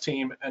service desk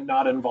team, and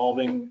not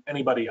involving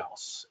anybody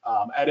else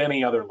at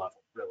any other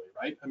level, really,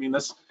 right? I mean,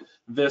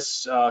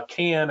 this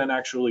can and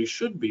actually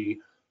should be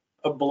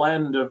a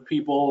blend of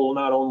people,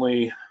 not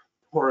only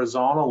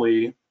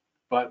horizontally,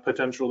 but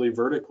potentially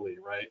vertically,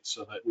 right?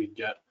 So that we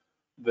get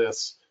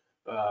this,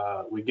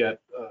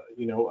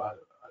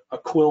 a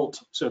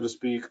quilt, so to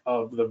speak,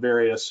 of the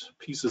various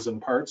pieces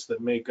and parts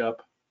that make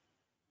up,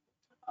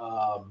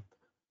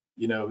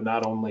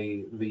 not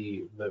only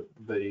the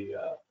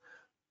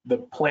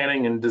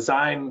planning and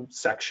design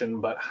section,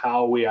 but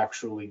how we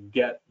actually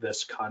get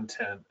this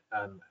content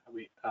and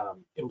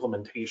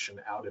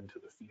implementation out into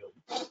the field.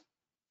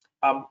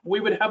 We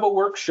would have a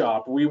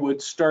workshop. We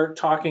would start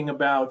talking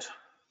about,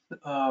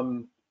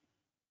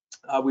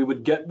 we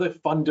would get the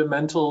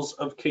fundamentals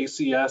of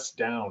KCS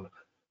down.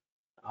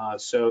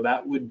 So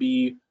that would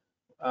be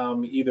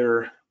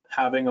either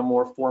having a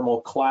more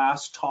formal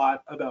class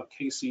taught about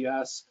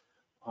KCS,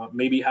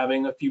 maybe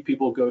having a few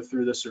people go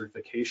through the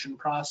certification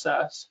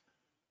process,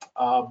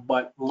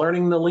 but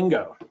learning the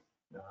lingo,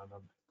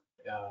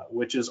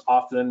 which is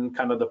often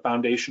kind of the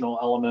foundational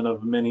element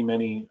of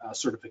many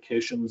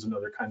certifications and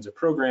other kinds of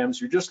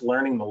programs. You're just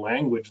learning the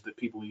language that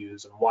people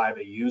use and why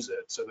they use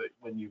it, so that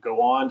when you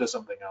go on to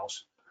something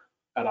else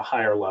at a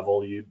higher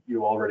level, you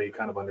already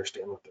kind of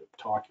understand what they're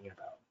talking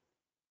about.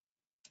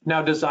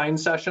 Now, design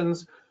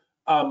sessions,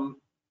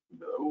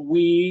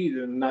 we,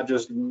 not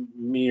just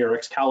me or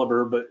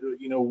Excalibur, but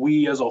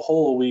we as a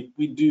whole,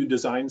 we do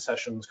design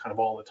sessions kind of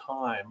all the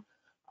time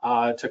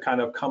to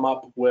kind of come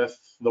up with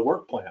the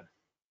work plan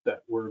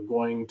that we're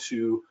going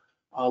to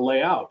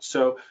lay out.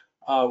 So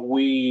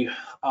we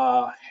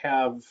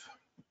have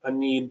a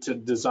need to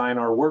design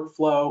our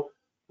workflow,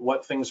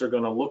 what things are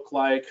going to look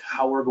like,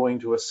 how we're going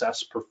to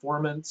assess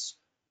performance,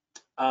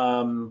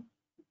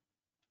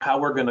 how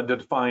we're going to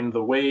define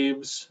the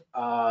waves,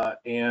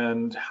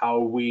 and how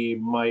we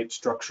might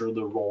structure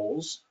the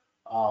roles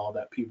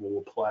that people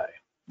will play.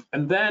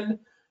 And then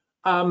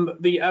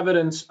the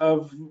evidence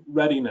of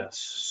readiness.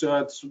 So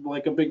it's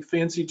like a big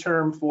fancy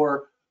term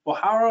for, well,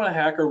 how the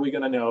heck are we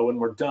going to know when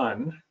we're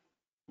done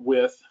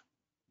with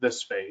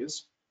this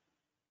phase?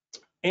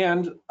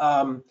 And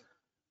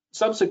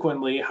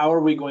subsequently, how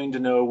are we going to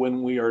know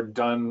when we are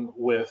done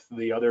with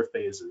the other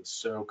phases?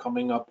 So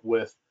coming up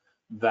with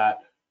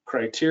that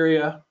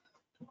criteria,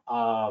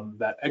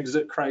 that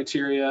exit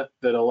criteria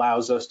that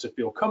allows us to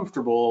feel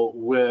comfortable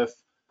with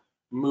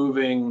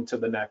moving to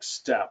the next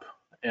step,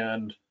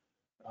 and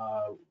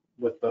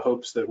with the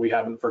hopes that we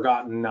haven't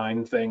forgotten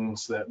 9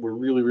 things that were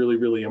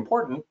really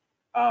important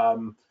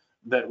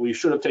that we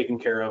should have taken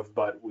care of,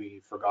 but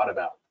we forgot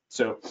about.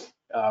 So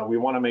we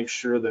want to make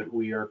sure that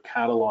we are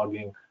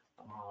cataloging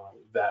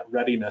that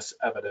readiness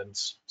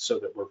evidence so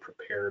that we're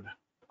prepared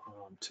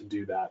to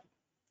do that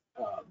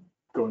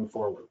going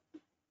forward.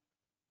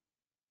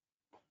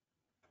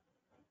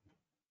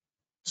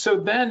 So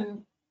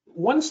then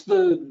once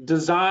the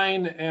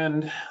design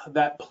and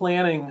that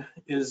planning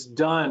is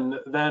done,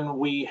 then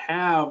we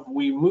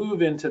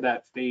move into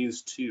that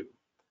phase 2.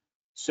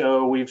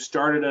 So we've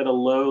started at a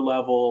low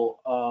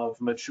level of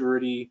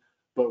maturity,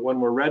 but when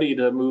we're ready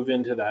to move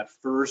into that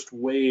first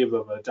wave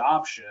of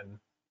adoption,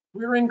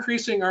 we're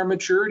increasing our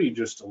maturity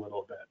just a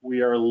little bit.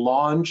 We are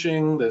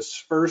launching this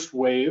first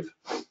wave,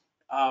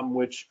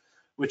 which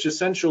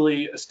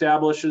essentially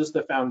establishes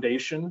the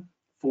foundation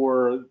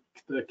for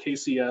the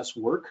KCS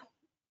work.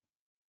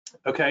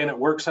 Okay, and it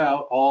works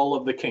out all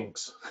of the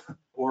kinks,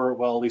 or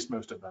well, at least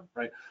most of them,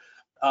 right?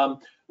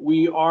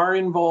 We are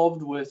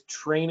involved with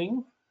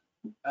training,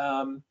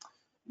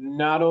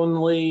 not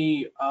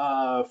only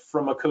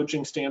from a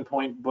coaching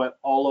standpoint, but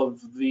all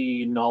of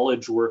the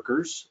knowledge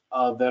workers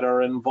that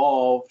are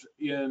involved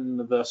in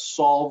the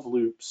solve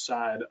loop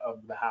side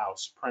of the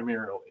house,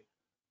 primarily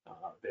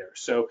there.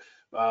 So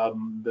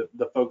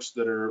the folks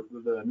that are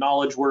the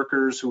knowledge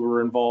workers who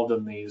are involved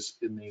in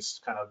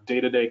these kind of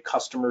day-to-day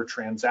customer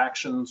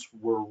transactions,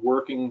 we're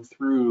working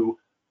through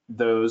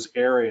those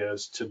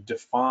areas to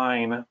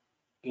define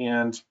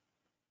and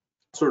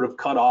sort of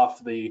cut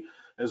off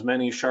as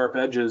many sharp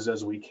edges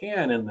as we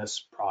can in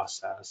this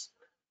process,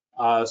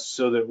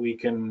 so that we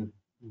can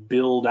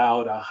build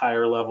out a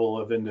higher level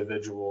of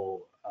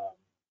individual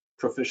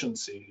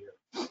proficiency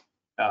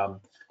here.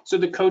 So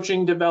the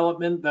coaching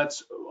development,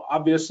 that's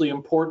obviously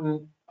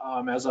important.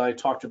 As I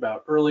talked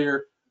about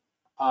earlier,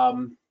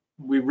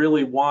 we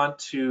really want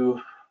to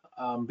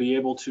be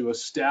able to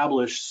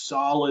establish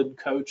solid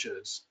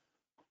coaches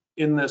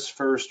in this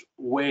first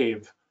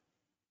wave,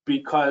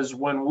 because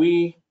when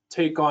we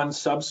take on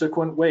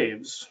subsequent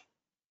waves,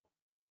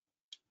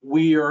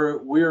 we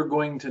are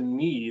going to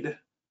need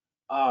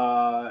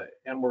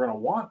and we're going to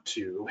want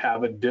to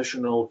have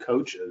additional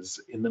coaches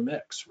in the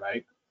mix,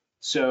 right?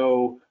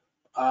 So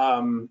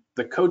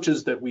the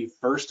coaches that we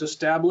first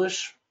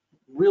establish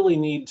really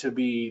need to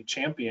be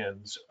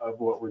champions of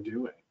what we're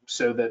doing,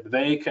 so that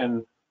they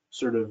can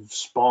sort of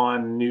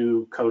spawn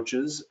new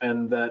coaches,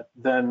 and that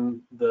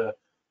then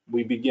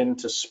we begin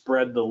to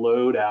spread the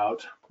load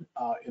out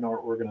in our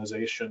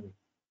organization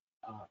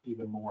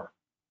even more.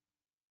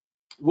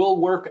 We'll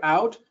work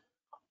out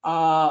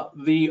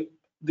the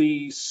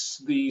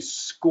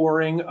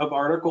scoring of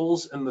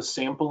articles and the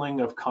sampling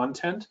of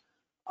content.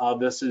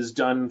 This is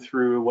done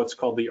through what's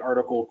called the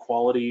Article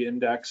Quality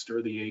Index,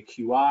 or the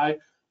AQI,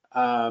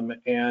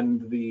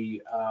 and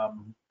the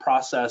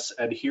Process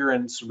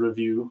Adherence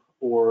Review,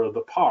 or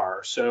the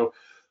PAR. So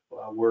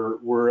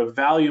we're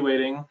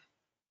evaluating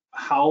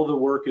how the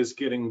work is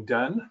getting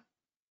done,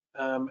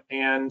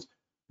 and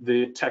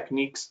the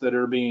techniques that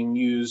are being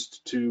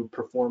used to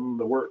perform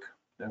the work.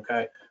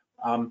 Okay,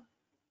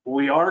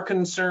 we are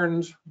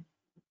concerned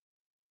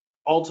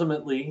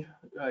ultimately,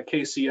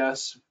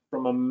 KCS,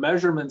 from a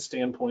measurement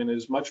standpoint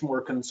is much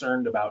more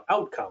concerned about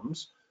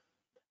outcomes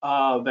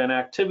than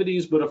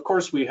activities, but of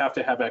course we have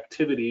to have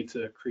activity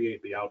to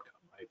create the outcome,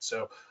 right?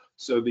 So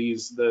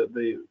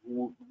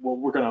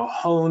we're going to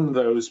hone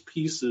those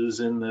pieces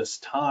in this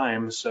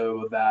time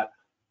so that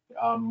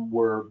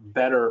we're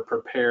better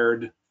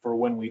prepared for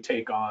when we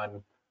take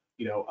on,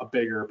 a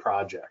bigger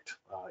project.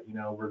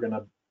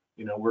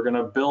 We're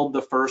gonna build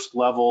the first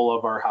level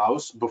of our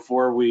house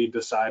before we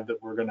decide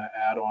that we're gonna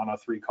add on a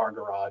 3-car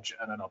garage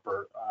and an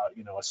upper,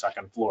 a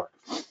second floor.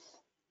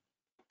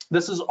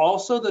 This is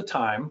also the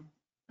time,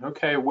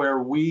 okay, where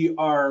we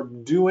are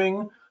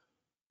doing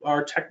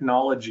our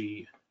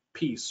technology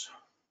piece.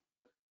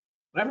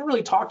 I haven't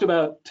really talked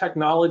about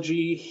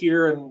technology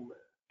here,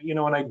 and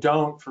I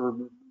don't for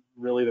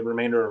really the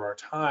remainder of our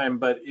time,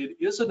 but it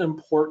is an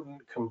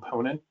important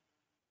component.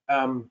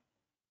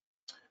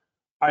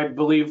 I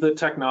believe that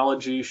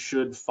technology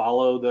should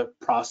follow the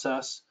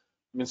process.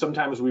 I mean,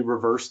 sometimes we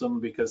reverse them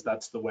because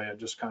that's the way it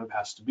just kind of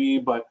has to be,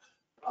 but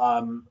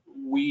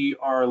we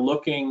are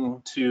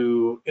looking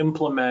to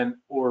implement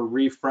or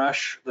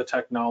refresh the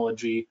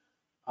technology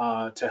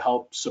to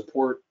help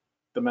support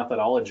the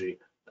methodology.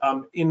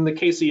 In the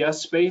KCS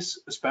space,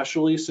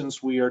 especially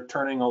since we are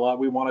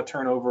we want to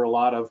turn over a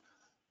lot of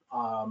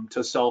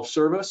to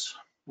self-service.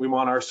 We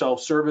want our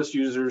self-service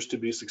users to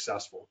be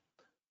successful.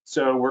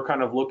 So we're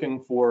kind of looking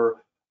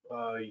for,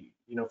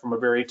 from a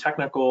very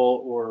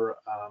technical or,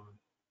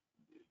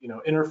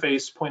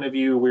 interface point of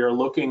view, we are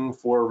looking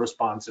for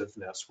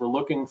responsiveness. We're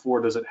looking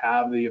for, does it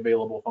have the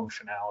available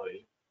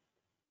functionality?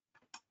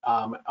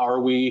 Are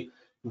we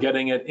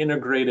getting it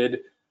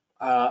integrated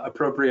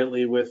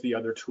appropriately with the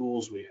other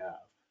tools we have?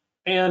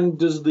 And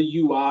does the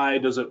UI,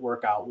 does it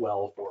work out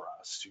well for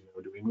us?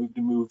 Do we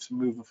move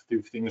through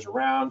things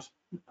around,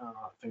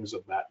 things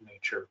of that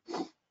nature?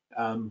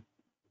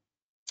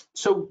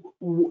 So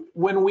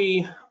when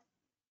we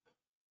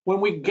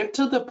get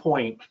to the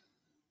point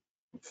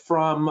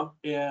from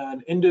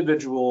an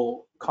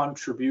individual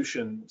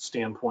contribution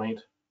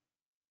standpoint,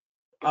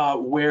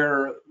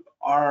 where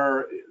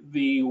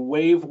the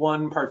wave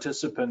 1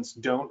 participants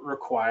don't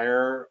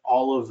require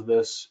all of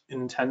this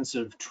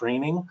intensive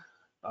training,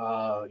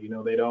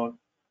 they don't,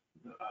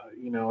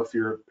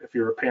 if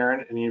you're a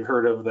parent and you've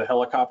heard of the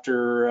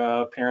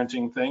helicopter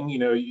parenting thing,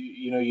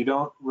 you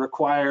don't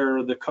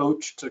require the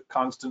coach to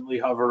constantly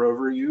hover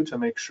over you to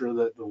make sure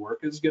that the work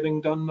is getting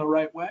done the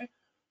right way.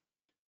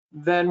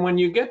 Then when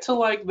you get to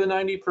like the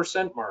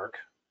 90% mark,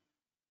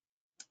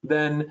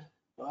 then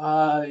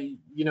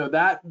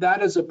that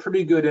is a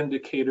pretty good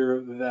indicator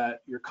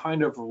that you're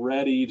kind of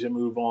ready to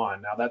move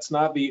on. Now, that's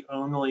not the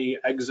only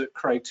exit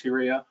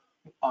criteria,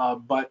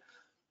 but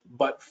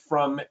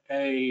from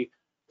a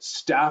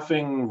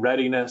staffing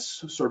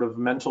readiness, sort of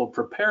mental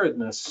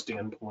preparedness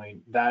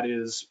standpoint, that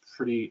is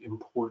pretty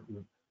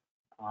important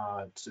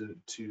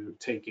to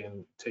take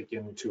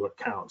into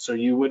account. So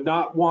you would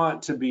not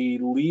want to be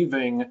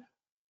leaving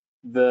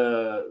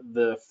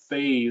the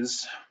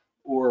phase,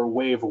 or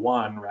wave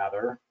 1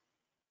 rather,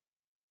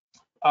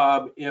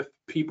 if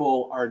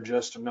people are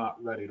just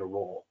not ready to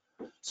roll.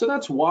 So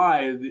that's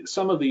why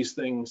some of these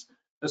things,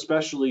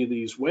 especially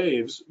these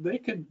waves, they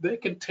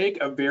could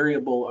take a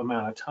variable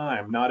amount of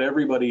time. Not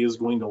everybody is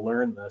going to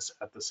learn this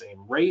at the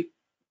same rate.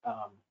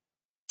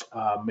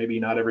 Maybe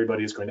not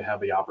everybody is going to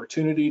have the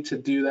opportunity to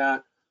do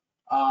that.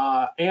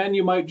 And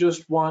you might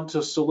just want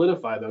to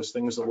solidify those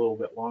things a little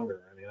bit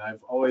longer. I mean,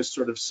 I've always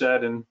sort of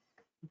said in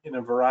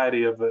a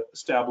variety of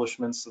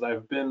establishments that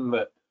I've been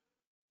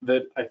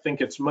that I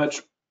think it's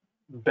much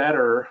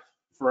better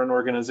for an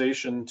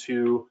organization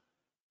to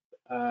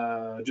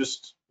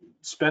just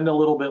spend a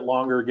little bit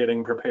longer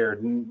getting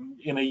prepared.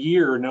 In a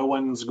year, no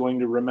one's going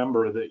to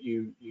remember that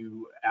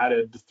you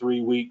added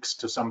 3 weeks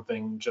to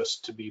something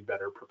just to be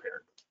better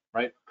prepared,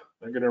 right?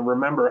 They're going to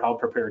remember how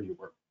prepared you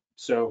were.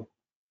 So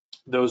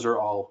those are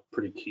all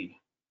pretty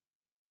key.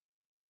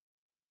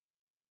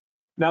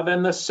 Now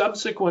then, the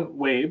subsequent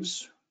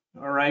waves,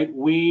 all right,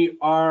 we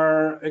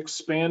are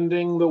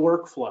expanding the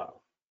workflow.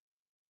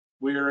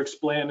 We are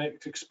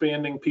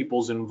expanding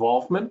people's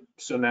involvement.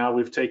 So now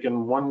we've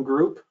taken one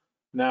group,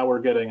 now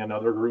we're getting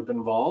another group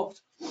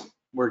involved.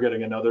 We're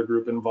getting another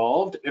group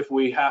involved. If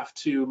we have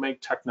to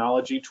make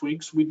technology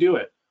tweaks, we do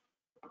it.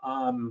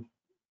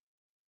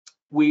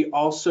 We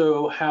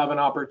also have an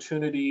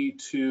opportunity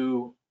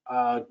to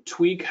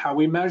tweak how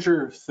we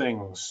measure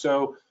things.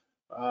 So,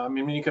 I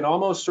mean, you can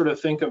almost sort of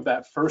think of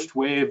that first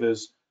wave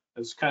as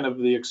kind of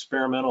the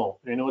experimental.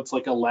 It's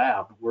like a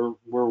lab. We're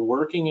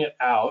working it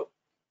out.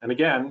 And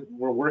again,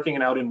 we're working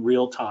it out in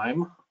real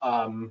time,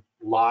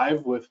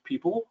 live with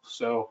people.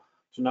 So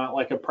it's not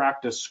like a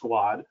practice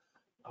squad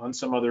on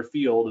some other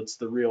field. It's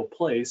the real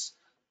place.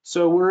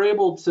 So we're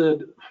able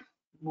to,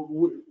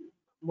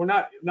 we're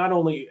not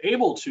only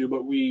able to,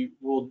 but we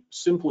will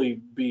simply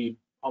be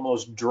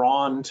almost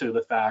drawn to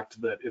the fact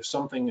that if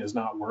something is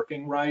not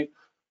working right,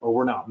 or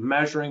we're not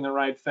measuring the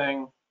right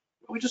thing,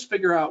 we just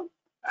figure out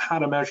how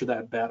to measure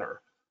that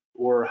better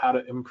or how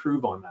to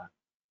improve on that.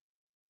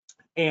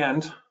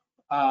 And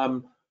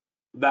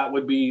those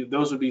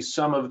would be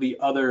some of the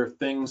other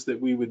things that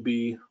we would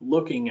be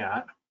looking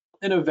at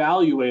and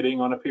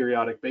evaluating on a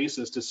periodic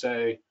basis to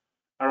say,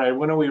 all right,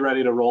 when are we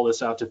ready to roll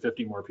this out to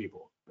 50 more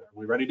people? Are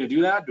we ready to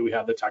do that? Do we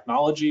have the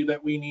technology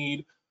that we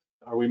need?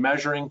 Are we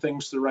measuring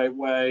things the right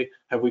way?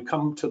 Have we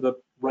come to the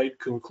right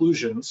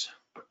conclusions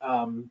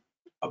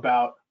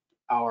about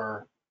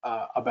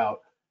about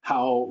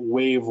how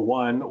wave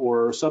one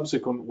or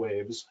subsequent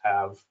waves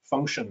have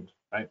functioned,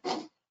 right?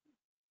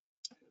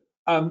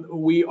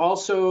 We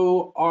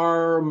also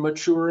are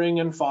maturing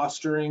and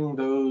fostering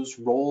those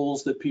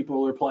roles that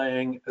people are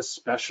playing,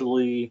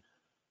 especially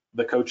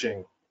the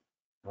coaching.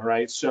 All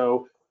right,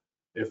 so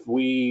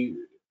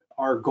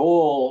our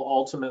goal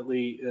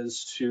ultimately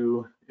is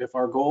to, if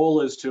our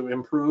goal is to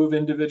improve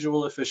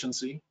individual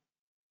efficiency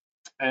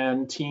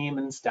and team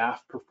and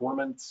staff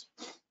performance,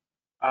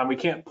 we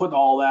can't put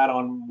all that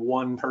on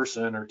one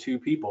person or two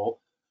people.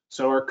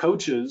 So our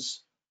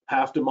coaches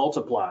have to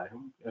multiply,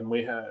 and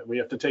we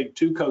have to take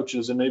two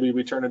coaches and maybe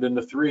we turn it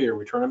into 3, or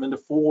we turn them into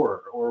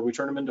 4, or we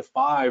turn them into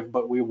 5,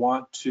 but we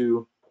want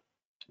to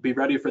be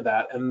ready for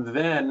that. And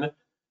then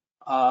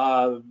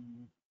all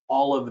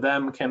of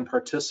them can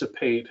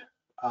participate.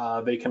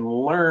 They can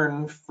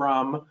learn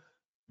from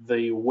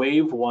the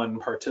wave 1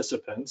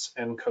 participants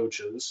and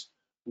coaches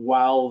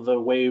while the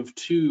wave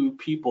 2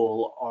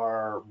 people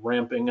are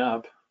ramping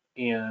up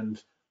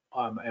and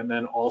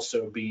then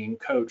also being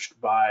coached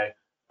by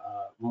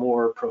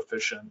more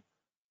proficient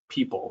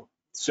people.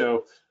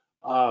 So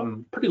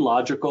pretty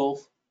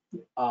logical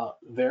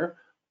there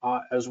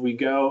as we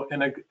go.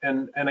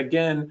 And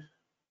again,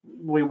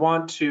 we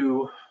want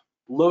to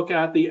look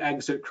at the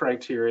exit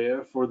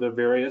criteria for the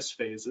various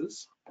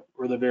phases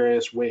or the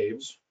various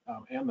waves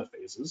and the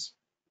phases.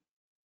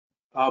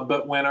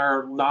 But when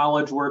our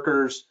knowledge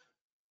workers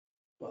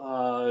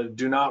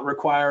do not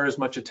require as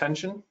much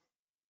attention,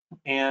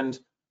 and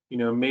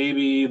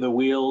maybe the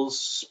wheels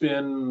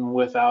spin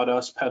without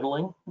us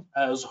pedaling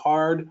as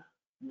hard,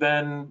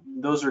 then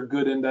those are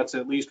good, and that's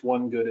at least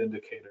one good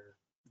indicator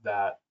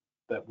that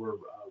we're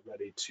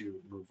ready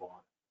to move on.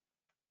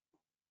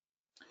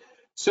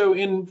 So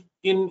in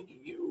the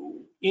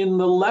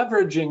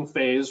leveraging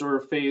phase,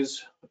 or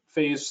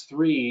phase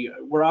 3,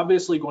 we're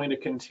obviously going to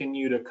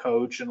continue to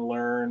coach and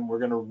learn. We're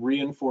going to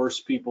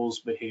reinforce people's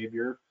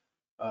behavior,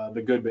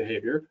 the good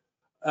behavior,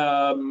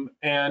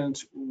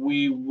 and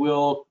we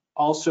will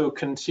also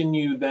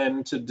continue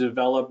then to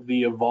develop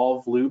the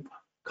evolve loop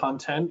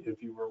content.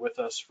 If you were with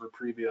us for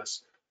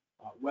previous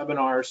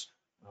webinars,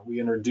 we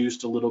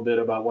introduced a little bit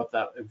about what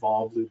that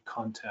evolve loop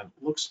content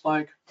looks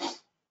like.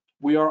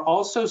 We are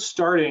also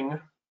starting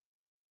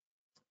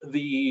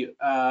the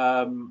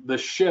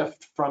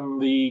shift from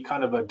the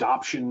kind of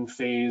adoption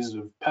phase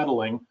of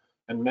pedaling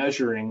and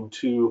measuring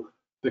to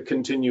the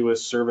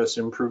continuous service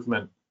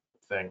improvement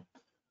thing,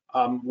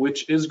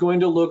 which is going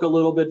to look a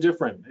little bit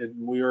different.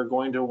 We are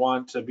going to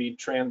want to be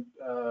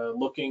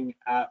looking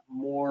at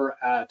more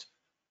at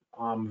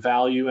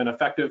value and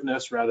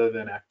effectiveness rather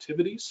than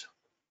activities.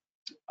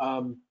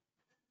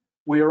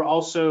 We are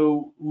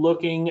also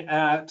looking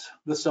at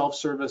the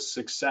self-service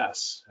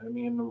success. I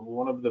mean,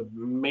 one of the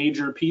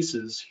major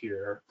pieces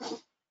here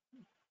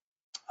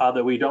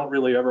that we don't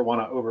really ever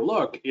want to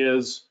overlook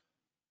is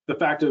the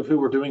fact of who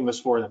we're doing this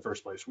for in the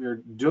first place. We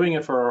are doing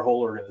it for our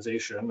whole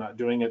organization, not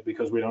doing it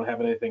because we don't have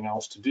anything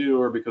else to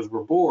do or because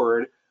we're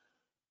bored.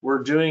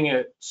 We're doing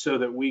it so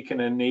that we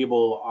can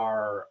enable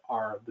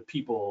the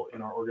people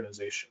in our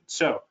organization.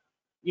 So,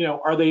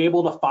 are they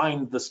able to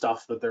find the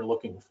stuff that they're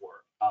looking for?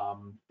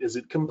 Is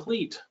it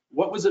complete?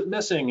 What was it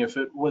missing if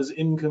it was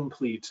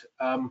incomplete?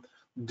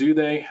 Do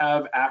they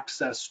have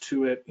access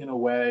to it in a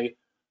way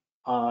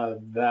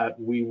that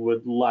we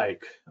would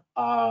like?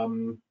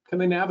 Can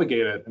they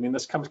navigate it? I mean,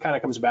 this kind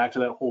of comes back to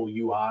that whole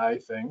UI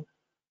thing.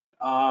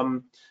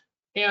 And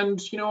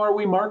are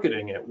we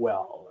marketing it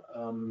well?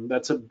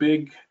 That's a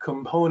big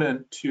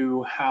component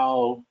to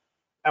how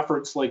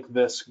efforts like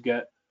this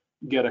get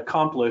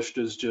accomplished,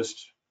 is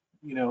just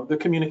the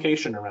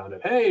communication around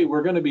it. Hey,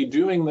 we're going to be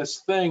doing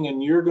this thing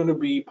and you're going to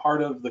be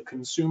part of the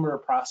consumer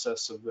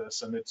process of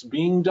this, and it's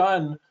being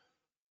done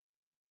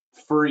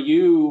for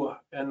you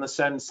in the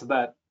sense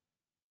that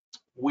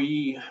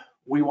we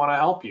want to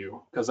help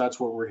you because that's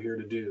what we're here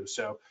to do.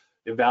 So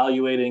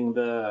evaluating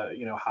the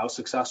how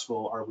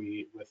successful are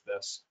we with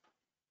this.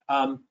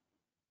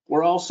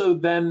 We're also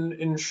then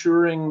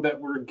ensuring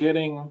that we're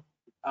getting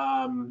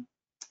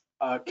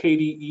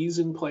KDEs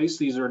in place.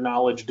 These are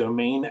knowledge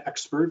domain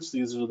experts.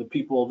 These are the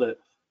people that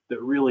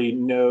really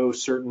know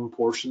certain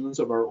portions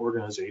of our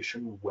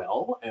organization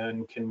well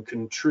and can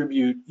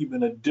contribute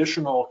even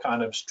additional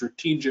kind of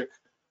strategic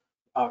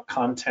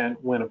content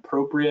when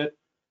appropriate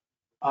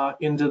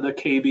into the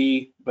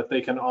KB, but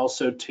they can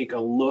also take a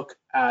look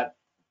at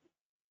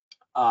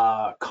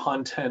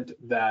content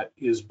that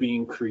is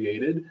being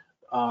created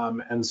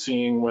and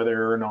seeing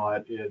whether or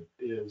not it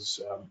is,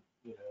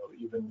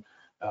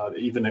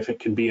 even if it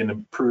can be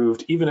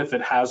improved, even if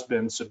it has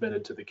been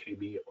submitted to the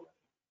KB already.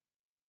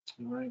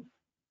 All right.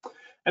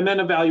 And then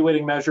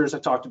evaluating measures. I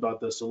talked about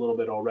this a little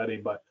bit already,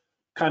 but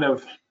kind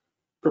of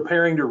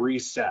preparing to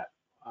reset,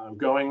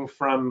 going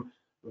from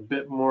a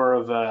bit more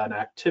of an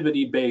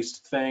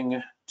activity-based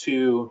thing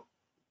to,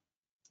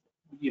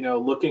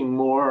 looking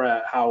more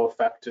at how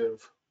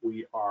effective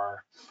we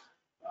are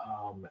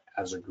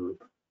as a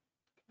group.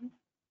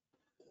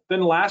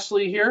 Then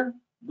lastly here,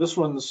 this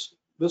one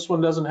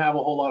doesn't have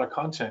a whole lot of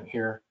content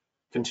here.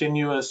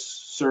 Continuous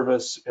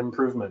service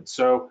improvement.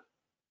 So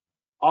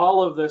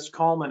all of this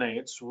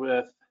culminates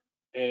with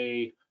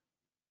a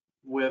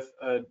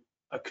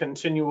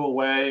continual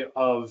way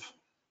of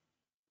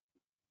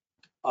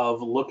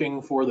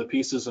looking for the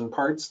pieces and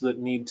parts that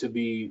need to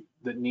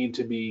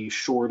be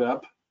shored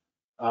up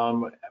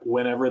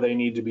whenever they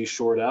need to be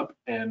shored up,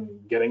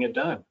 and getting it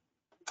done.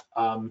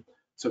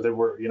 So that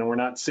we're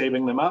not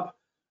saving them up.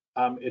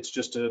 It's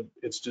just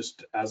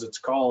as it's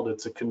called,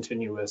 it's a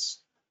continuous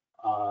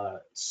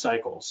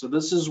cycle. So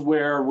this is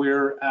where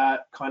we're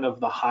at kind of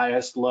the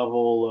highest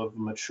level of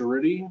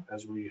maturity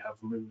as we have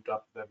moved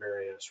up the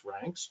various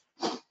ranks.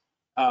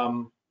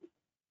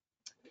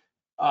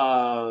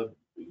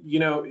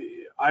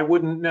 I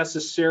wouldn't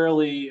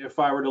necessarily, if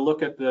I were to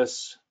look at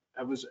this,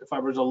 if I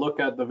were to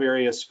look at the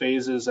various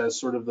phases as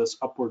sort of this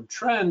upward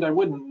trend, I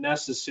wouldn't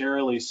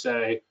necessarily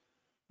say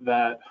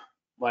that,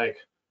 like,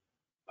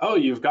 oh,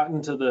 you've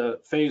gotten to the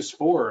phase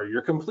 4,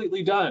 you're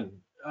completely done.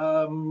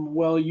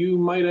 Well, you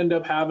might end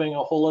up having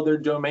a whole other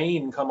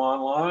domain come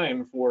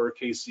online for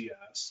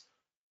KCS,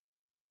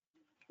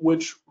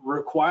 which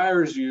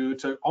requires you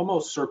to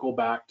almost circle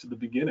back to the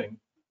beginning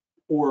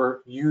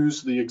or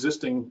use the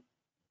existing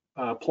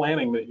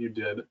planning that you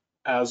did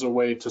as a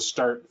way to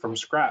start from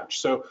scratch.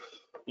 So,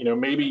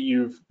 maybe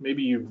you've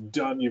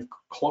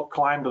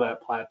climbed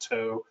that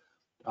plateau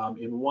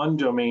in one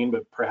domain,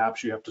 but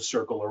perhaps you have to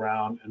circle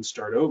around and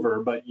start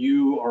over, but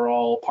you are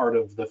all part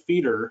of the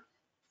feeder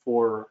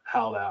for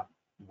how that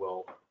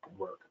will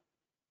work.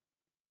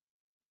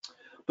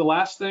 The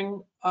last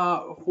thing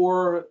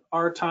for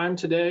our time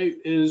today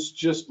is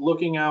just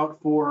looking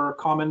out for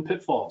common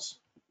pitfalls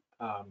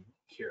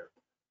here.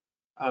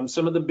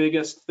 Some of the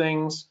biggest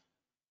things,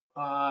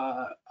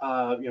 a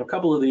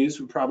couple of these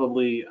would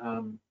probably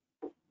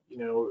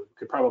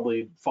could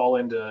probably fall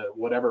into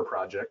whatever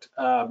project,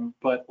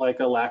 but like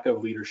a lack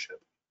of leadership,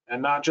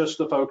 and not just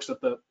the folks at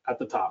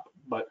the top,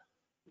 but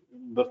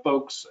the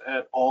folks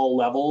at all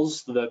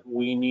levels that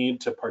we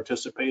need to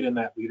participate in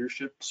that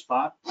leadership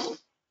spot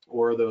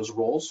or those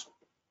roles.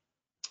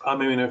 I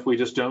mean, if we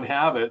just don't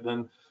have it,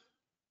 then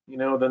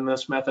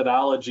this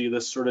methodology,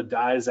 this sort of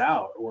dies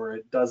out, or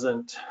it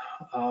doesn't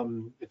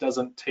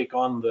take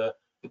on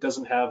it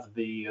doesn't have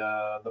the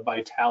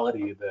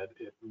vitality that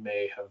it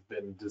may have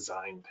been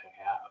designed to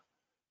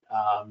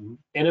have.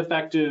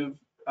 Ineffective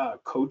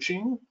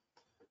coaching.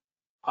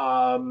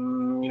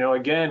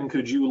 Again,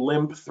 could you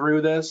limp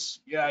through this?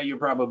 Yeah, you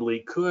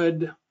probably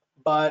could,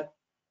 but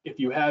if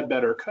you had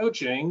better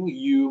coaching,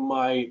 you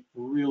might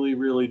really,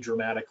 really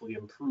dramatically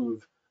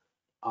improve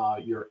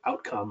your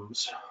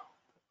outcomes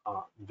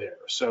there.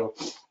 So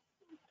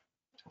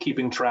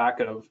keeping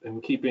track of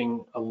and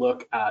keeping a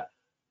look at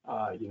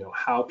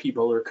how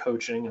people are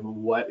coaching and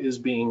what is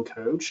being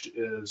coached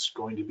is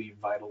going to be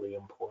vitally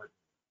important.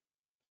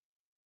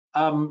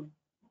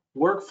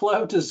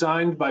 Workflow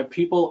designed by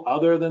people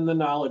other than the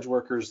knowledge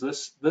workers.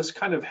 This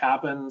kind of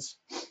happens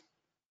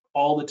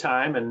all the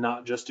time, and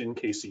not just in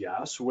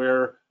KCS,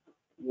 where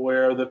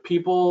the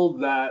people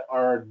that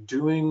are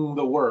doing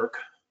the work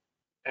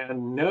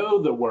and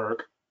know the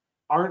work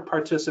aren't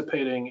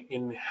participating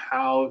in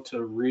how to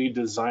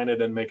redesign it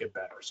and make it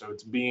better. So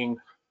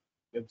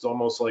it's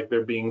almost like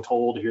they're being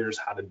told, here's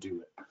how to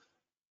do it.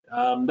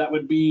 That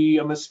would be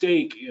a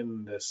mistake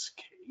in this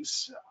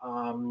case.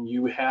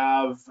 You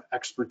have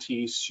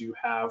expertise, you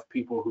have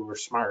people who are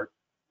smart.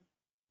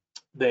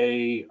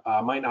 They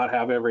might not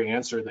have every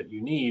answer that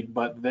you need,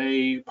 but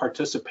they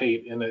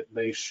participate in it.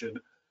 They should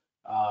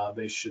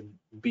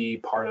be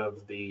part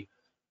of the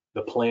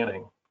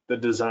planning, the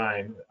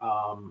design,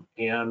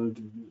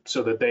 and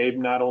so that they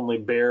not only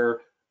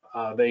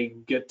they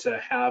get to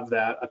have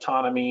that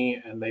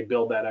autonomy and they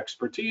build that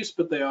expertise,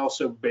 but they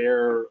also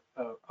bear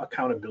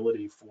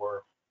accountability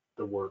for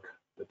the work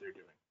that they're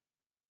doing.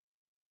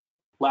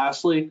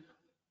 Lastly,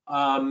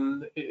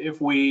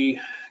 if we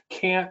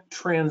can't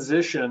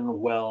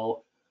transition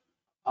well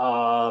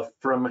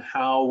from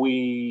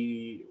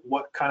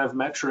what kind of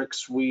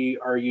metrics we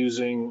are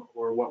using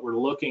or what we're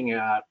looking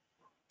at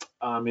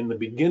in the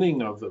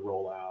beginning of the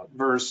rollout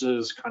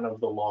versus kind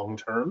of the long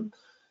term,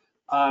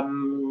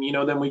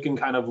 then we can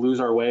kind of lose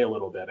our way a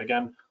little bit.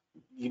 Again,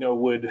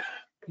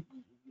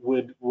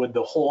 would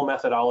the whole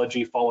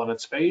methodology fall on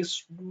its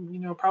face?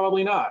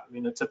 Probably not. I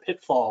mean, it's a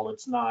pitfall.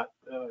 It's not,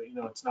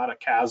 it's not a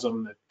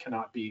chasm that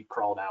cannot be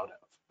crawled out of.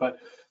 But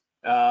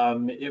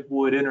it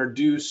would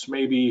introduce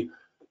maybe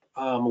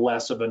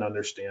less of an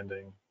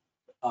understanding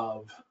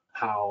of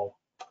how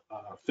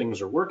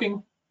things are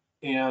working,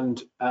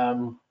 and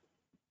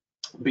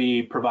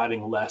be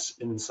providing less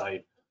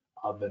insight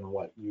than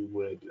what you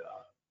would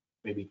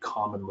maybe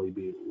commonly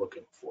be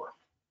looking for.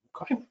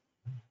 Okay.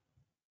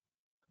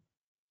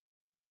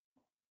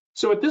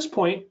 So at this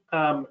point,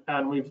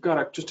 and we've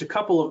got just a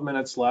couple of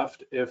minutes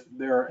left, if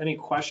there are any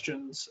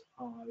questions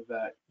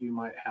that you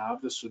might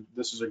have, this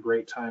is a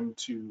great time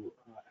to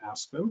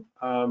ask them.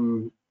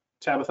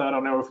 Tabitha, I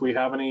don't know if we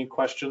have any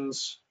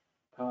questions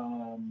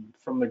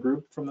from the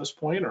group from this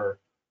point, or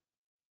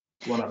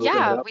you want to open it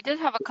Yeah, up? we did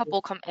have a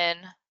couple come in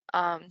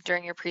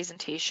during your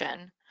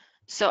presentation.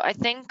 So I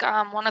think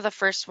one of the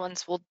first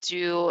ones we'll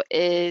do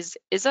is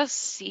a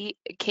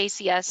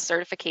KCS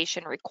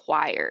certification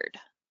required?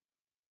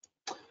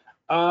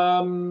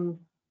 Um,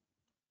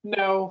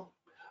 no.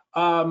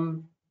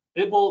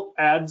 It will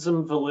add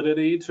some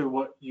validity to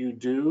what you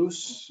do,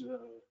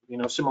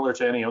 similar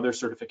to any other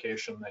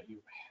certification that you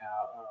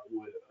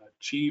would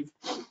achieve.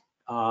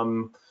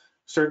 Um,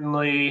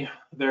 Certainly,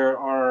 there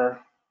are,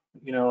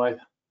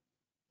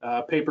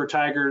 paper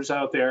tigers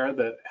out there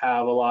that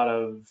have a lot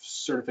of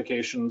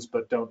certifications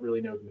but don't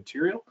really know the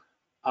material.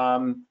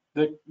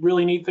 The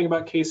really neat thing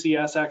about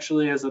KCS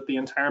actually is that the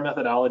entire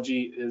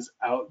methodology is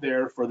out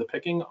there for the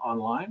picking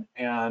online,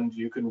 and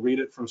you can read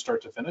it from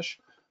start to finish.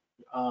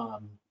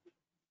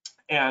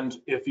 And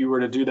if you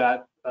were to do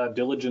that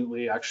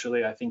diligently,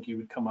 actually, I think you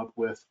would come up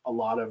with a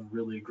lot of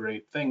really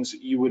great things.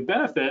 You would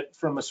benefit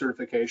from a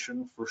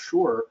certification for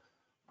sure,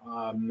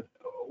 um,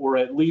 or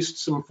at least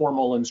some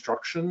formal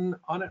instruction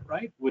on it,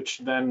 right? Which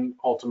then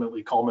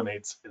ultimately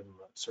culminates in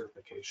the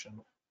certification.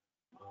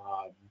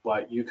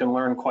 But you can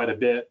learn quite a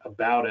bit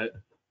about it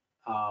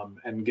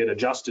and get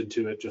adjusted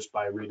to it just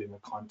by reading the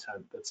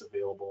content that's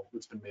available,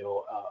 that's been made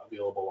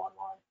available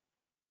online.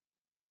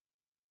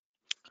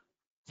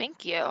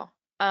 Thank you.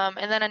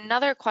 And then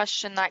another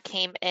question that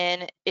came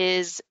in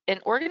is an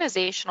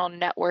organizational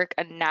network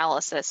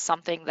analysis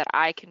something that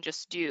I can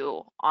just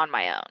do on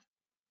my own?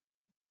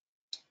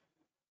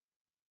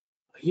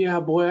 Yeah,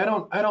 boy,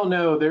 I don't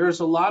know.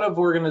 There's a lot of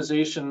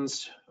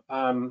organizations.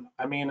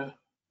 I mean,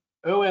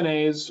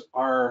 ONAs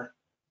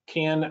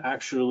can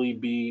actually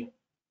be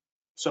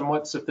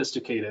somewhat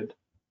sophisticated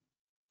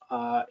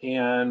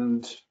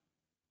and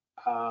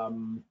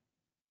um,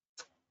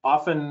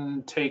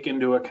 often take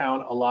into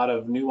account a lot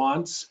of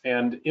nuance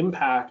and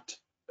impact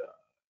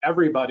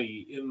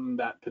everybody in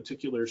that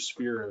particular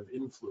sphere of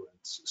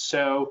influence.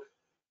 So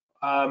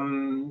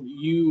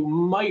you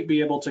might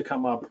be able to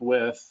come up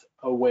with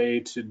a way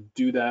to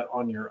do that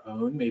on your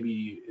own,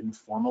 maybe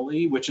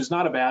informally, which is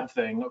not a bad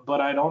thing, but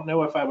I don't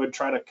know if I would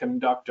try to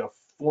conduct a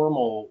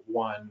formal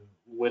one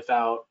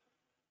without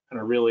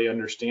kind of really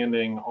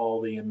understanding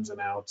all the ins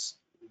and outs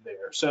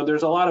there. So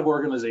there's a lot of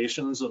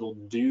organizations that'll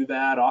do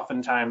that,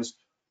 oftentimes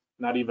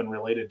not even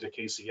related to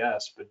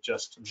KCS, but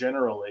just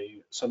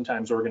generally,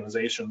 sometimes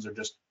organizations are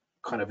just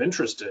kind of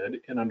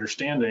interested in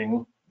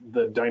understanding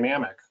the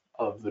dynamic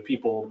of the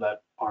people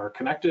that are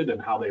connected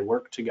and how they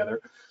work together.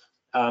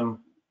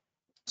 Um,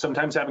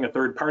 Sometimes having a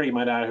third party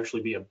might not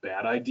actually be a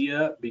bad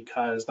idea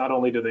because not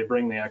only do they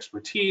bring the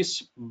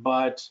expertise,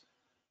 but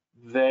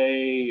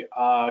they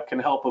can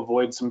help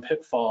avoid some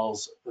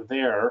pitfalls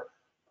there.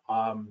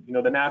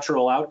 The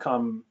natural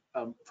outcome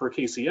for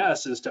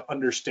KCS is to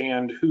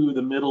understand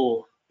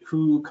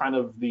who kind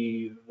of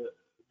the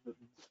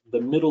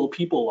middle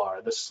people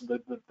are,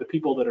 the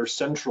people that are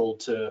central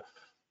to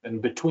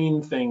and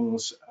between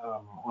things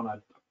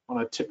on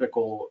a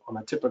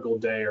typical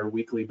day or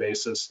weekly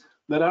basis.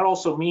 That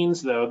also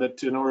means though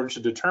that in order to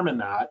determine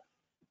that,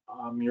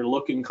 you're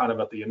looking kind of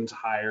at the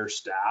entire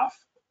staff,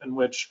 in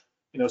which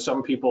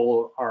some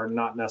people are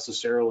not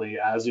necessarily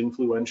as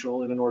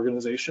influential in an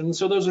organization.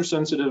 So those are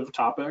sensitive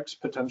topics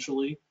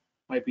potentially.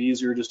 Might be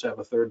easier just to have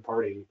a third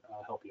party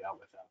help you out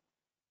with that.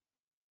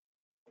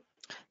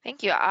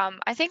 Thank you.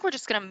 I think we're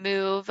just going to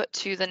move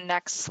to the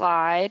next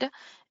slide,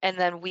 and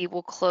then we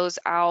will close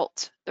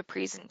out the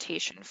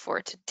presentation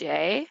for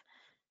today.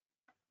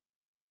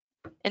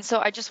 And so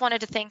I just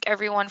wanted to thank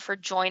everyone for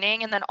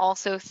joining, and then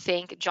also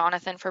thank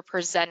Jonathan for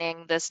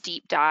presenting this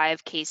deep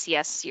dive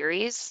KCS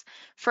series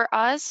for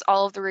us.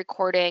 All of the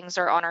recordings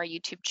are on our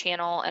YouTube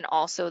channel and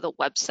also the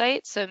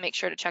website, so make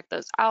sure to check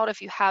those out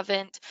if you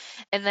haven't.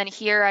 And then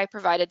here I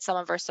provided some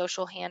of our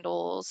social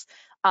handles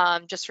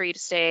just for you to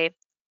stay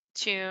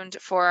tuned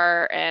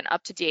for and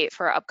up to date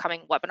for our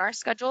upcoming webinar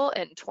schedule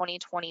in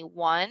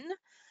 2021.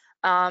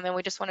 And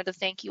we just wanted to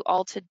thank you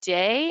all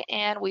today,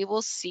 and we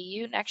will see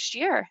you next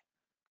year.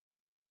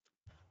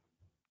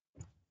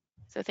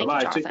 So thank you,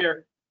 Bye-bye. Take Jonathan.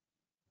 care.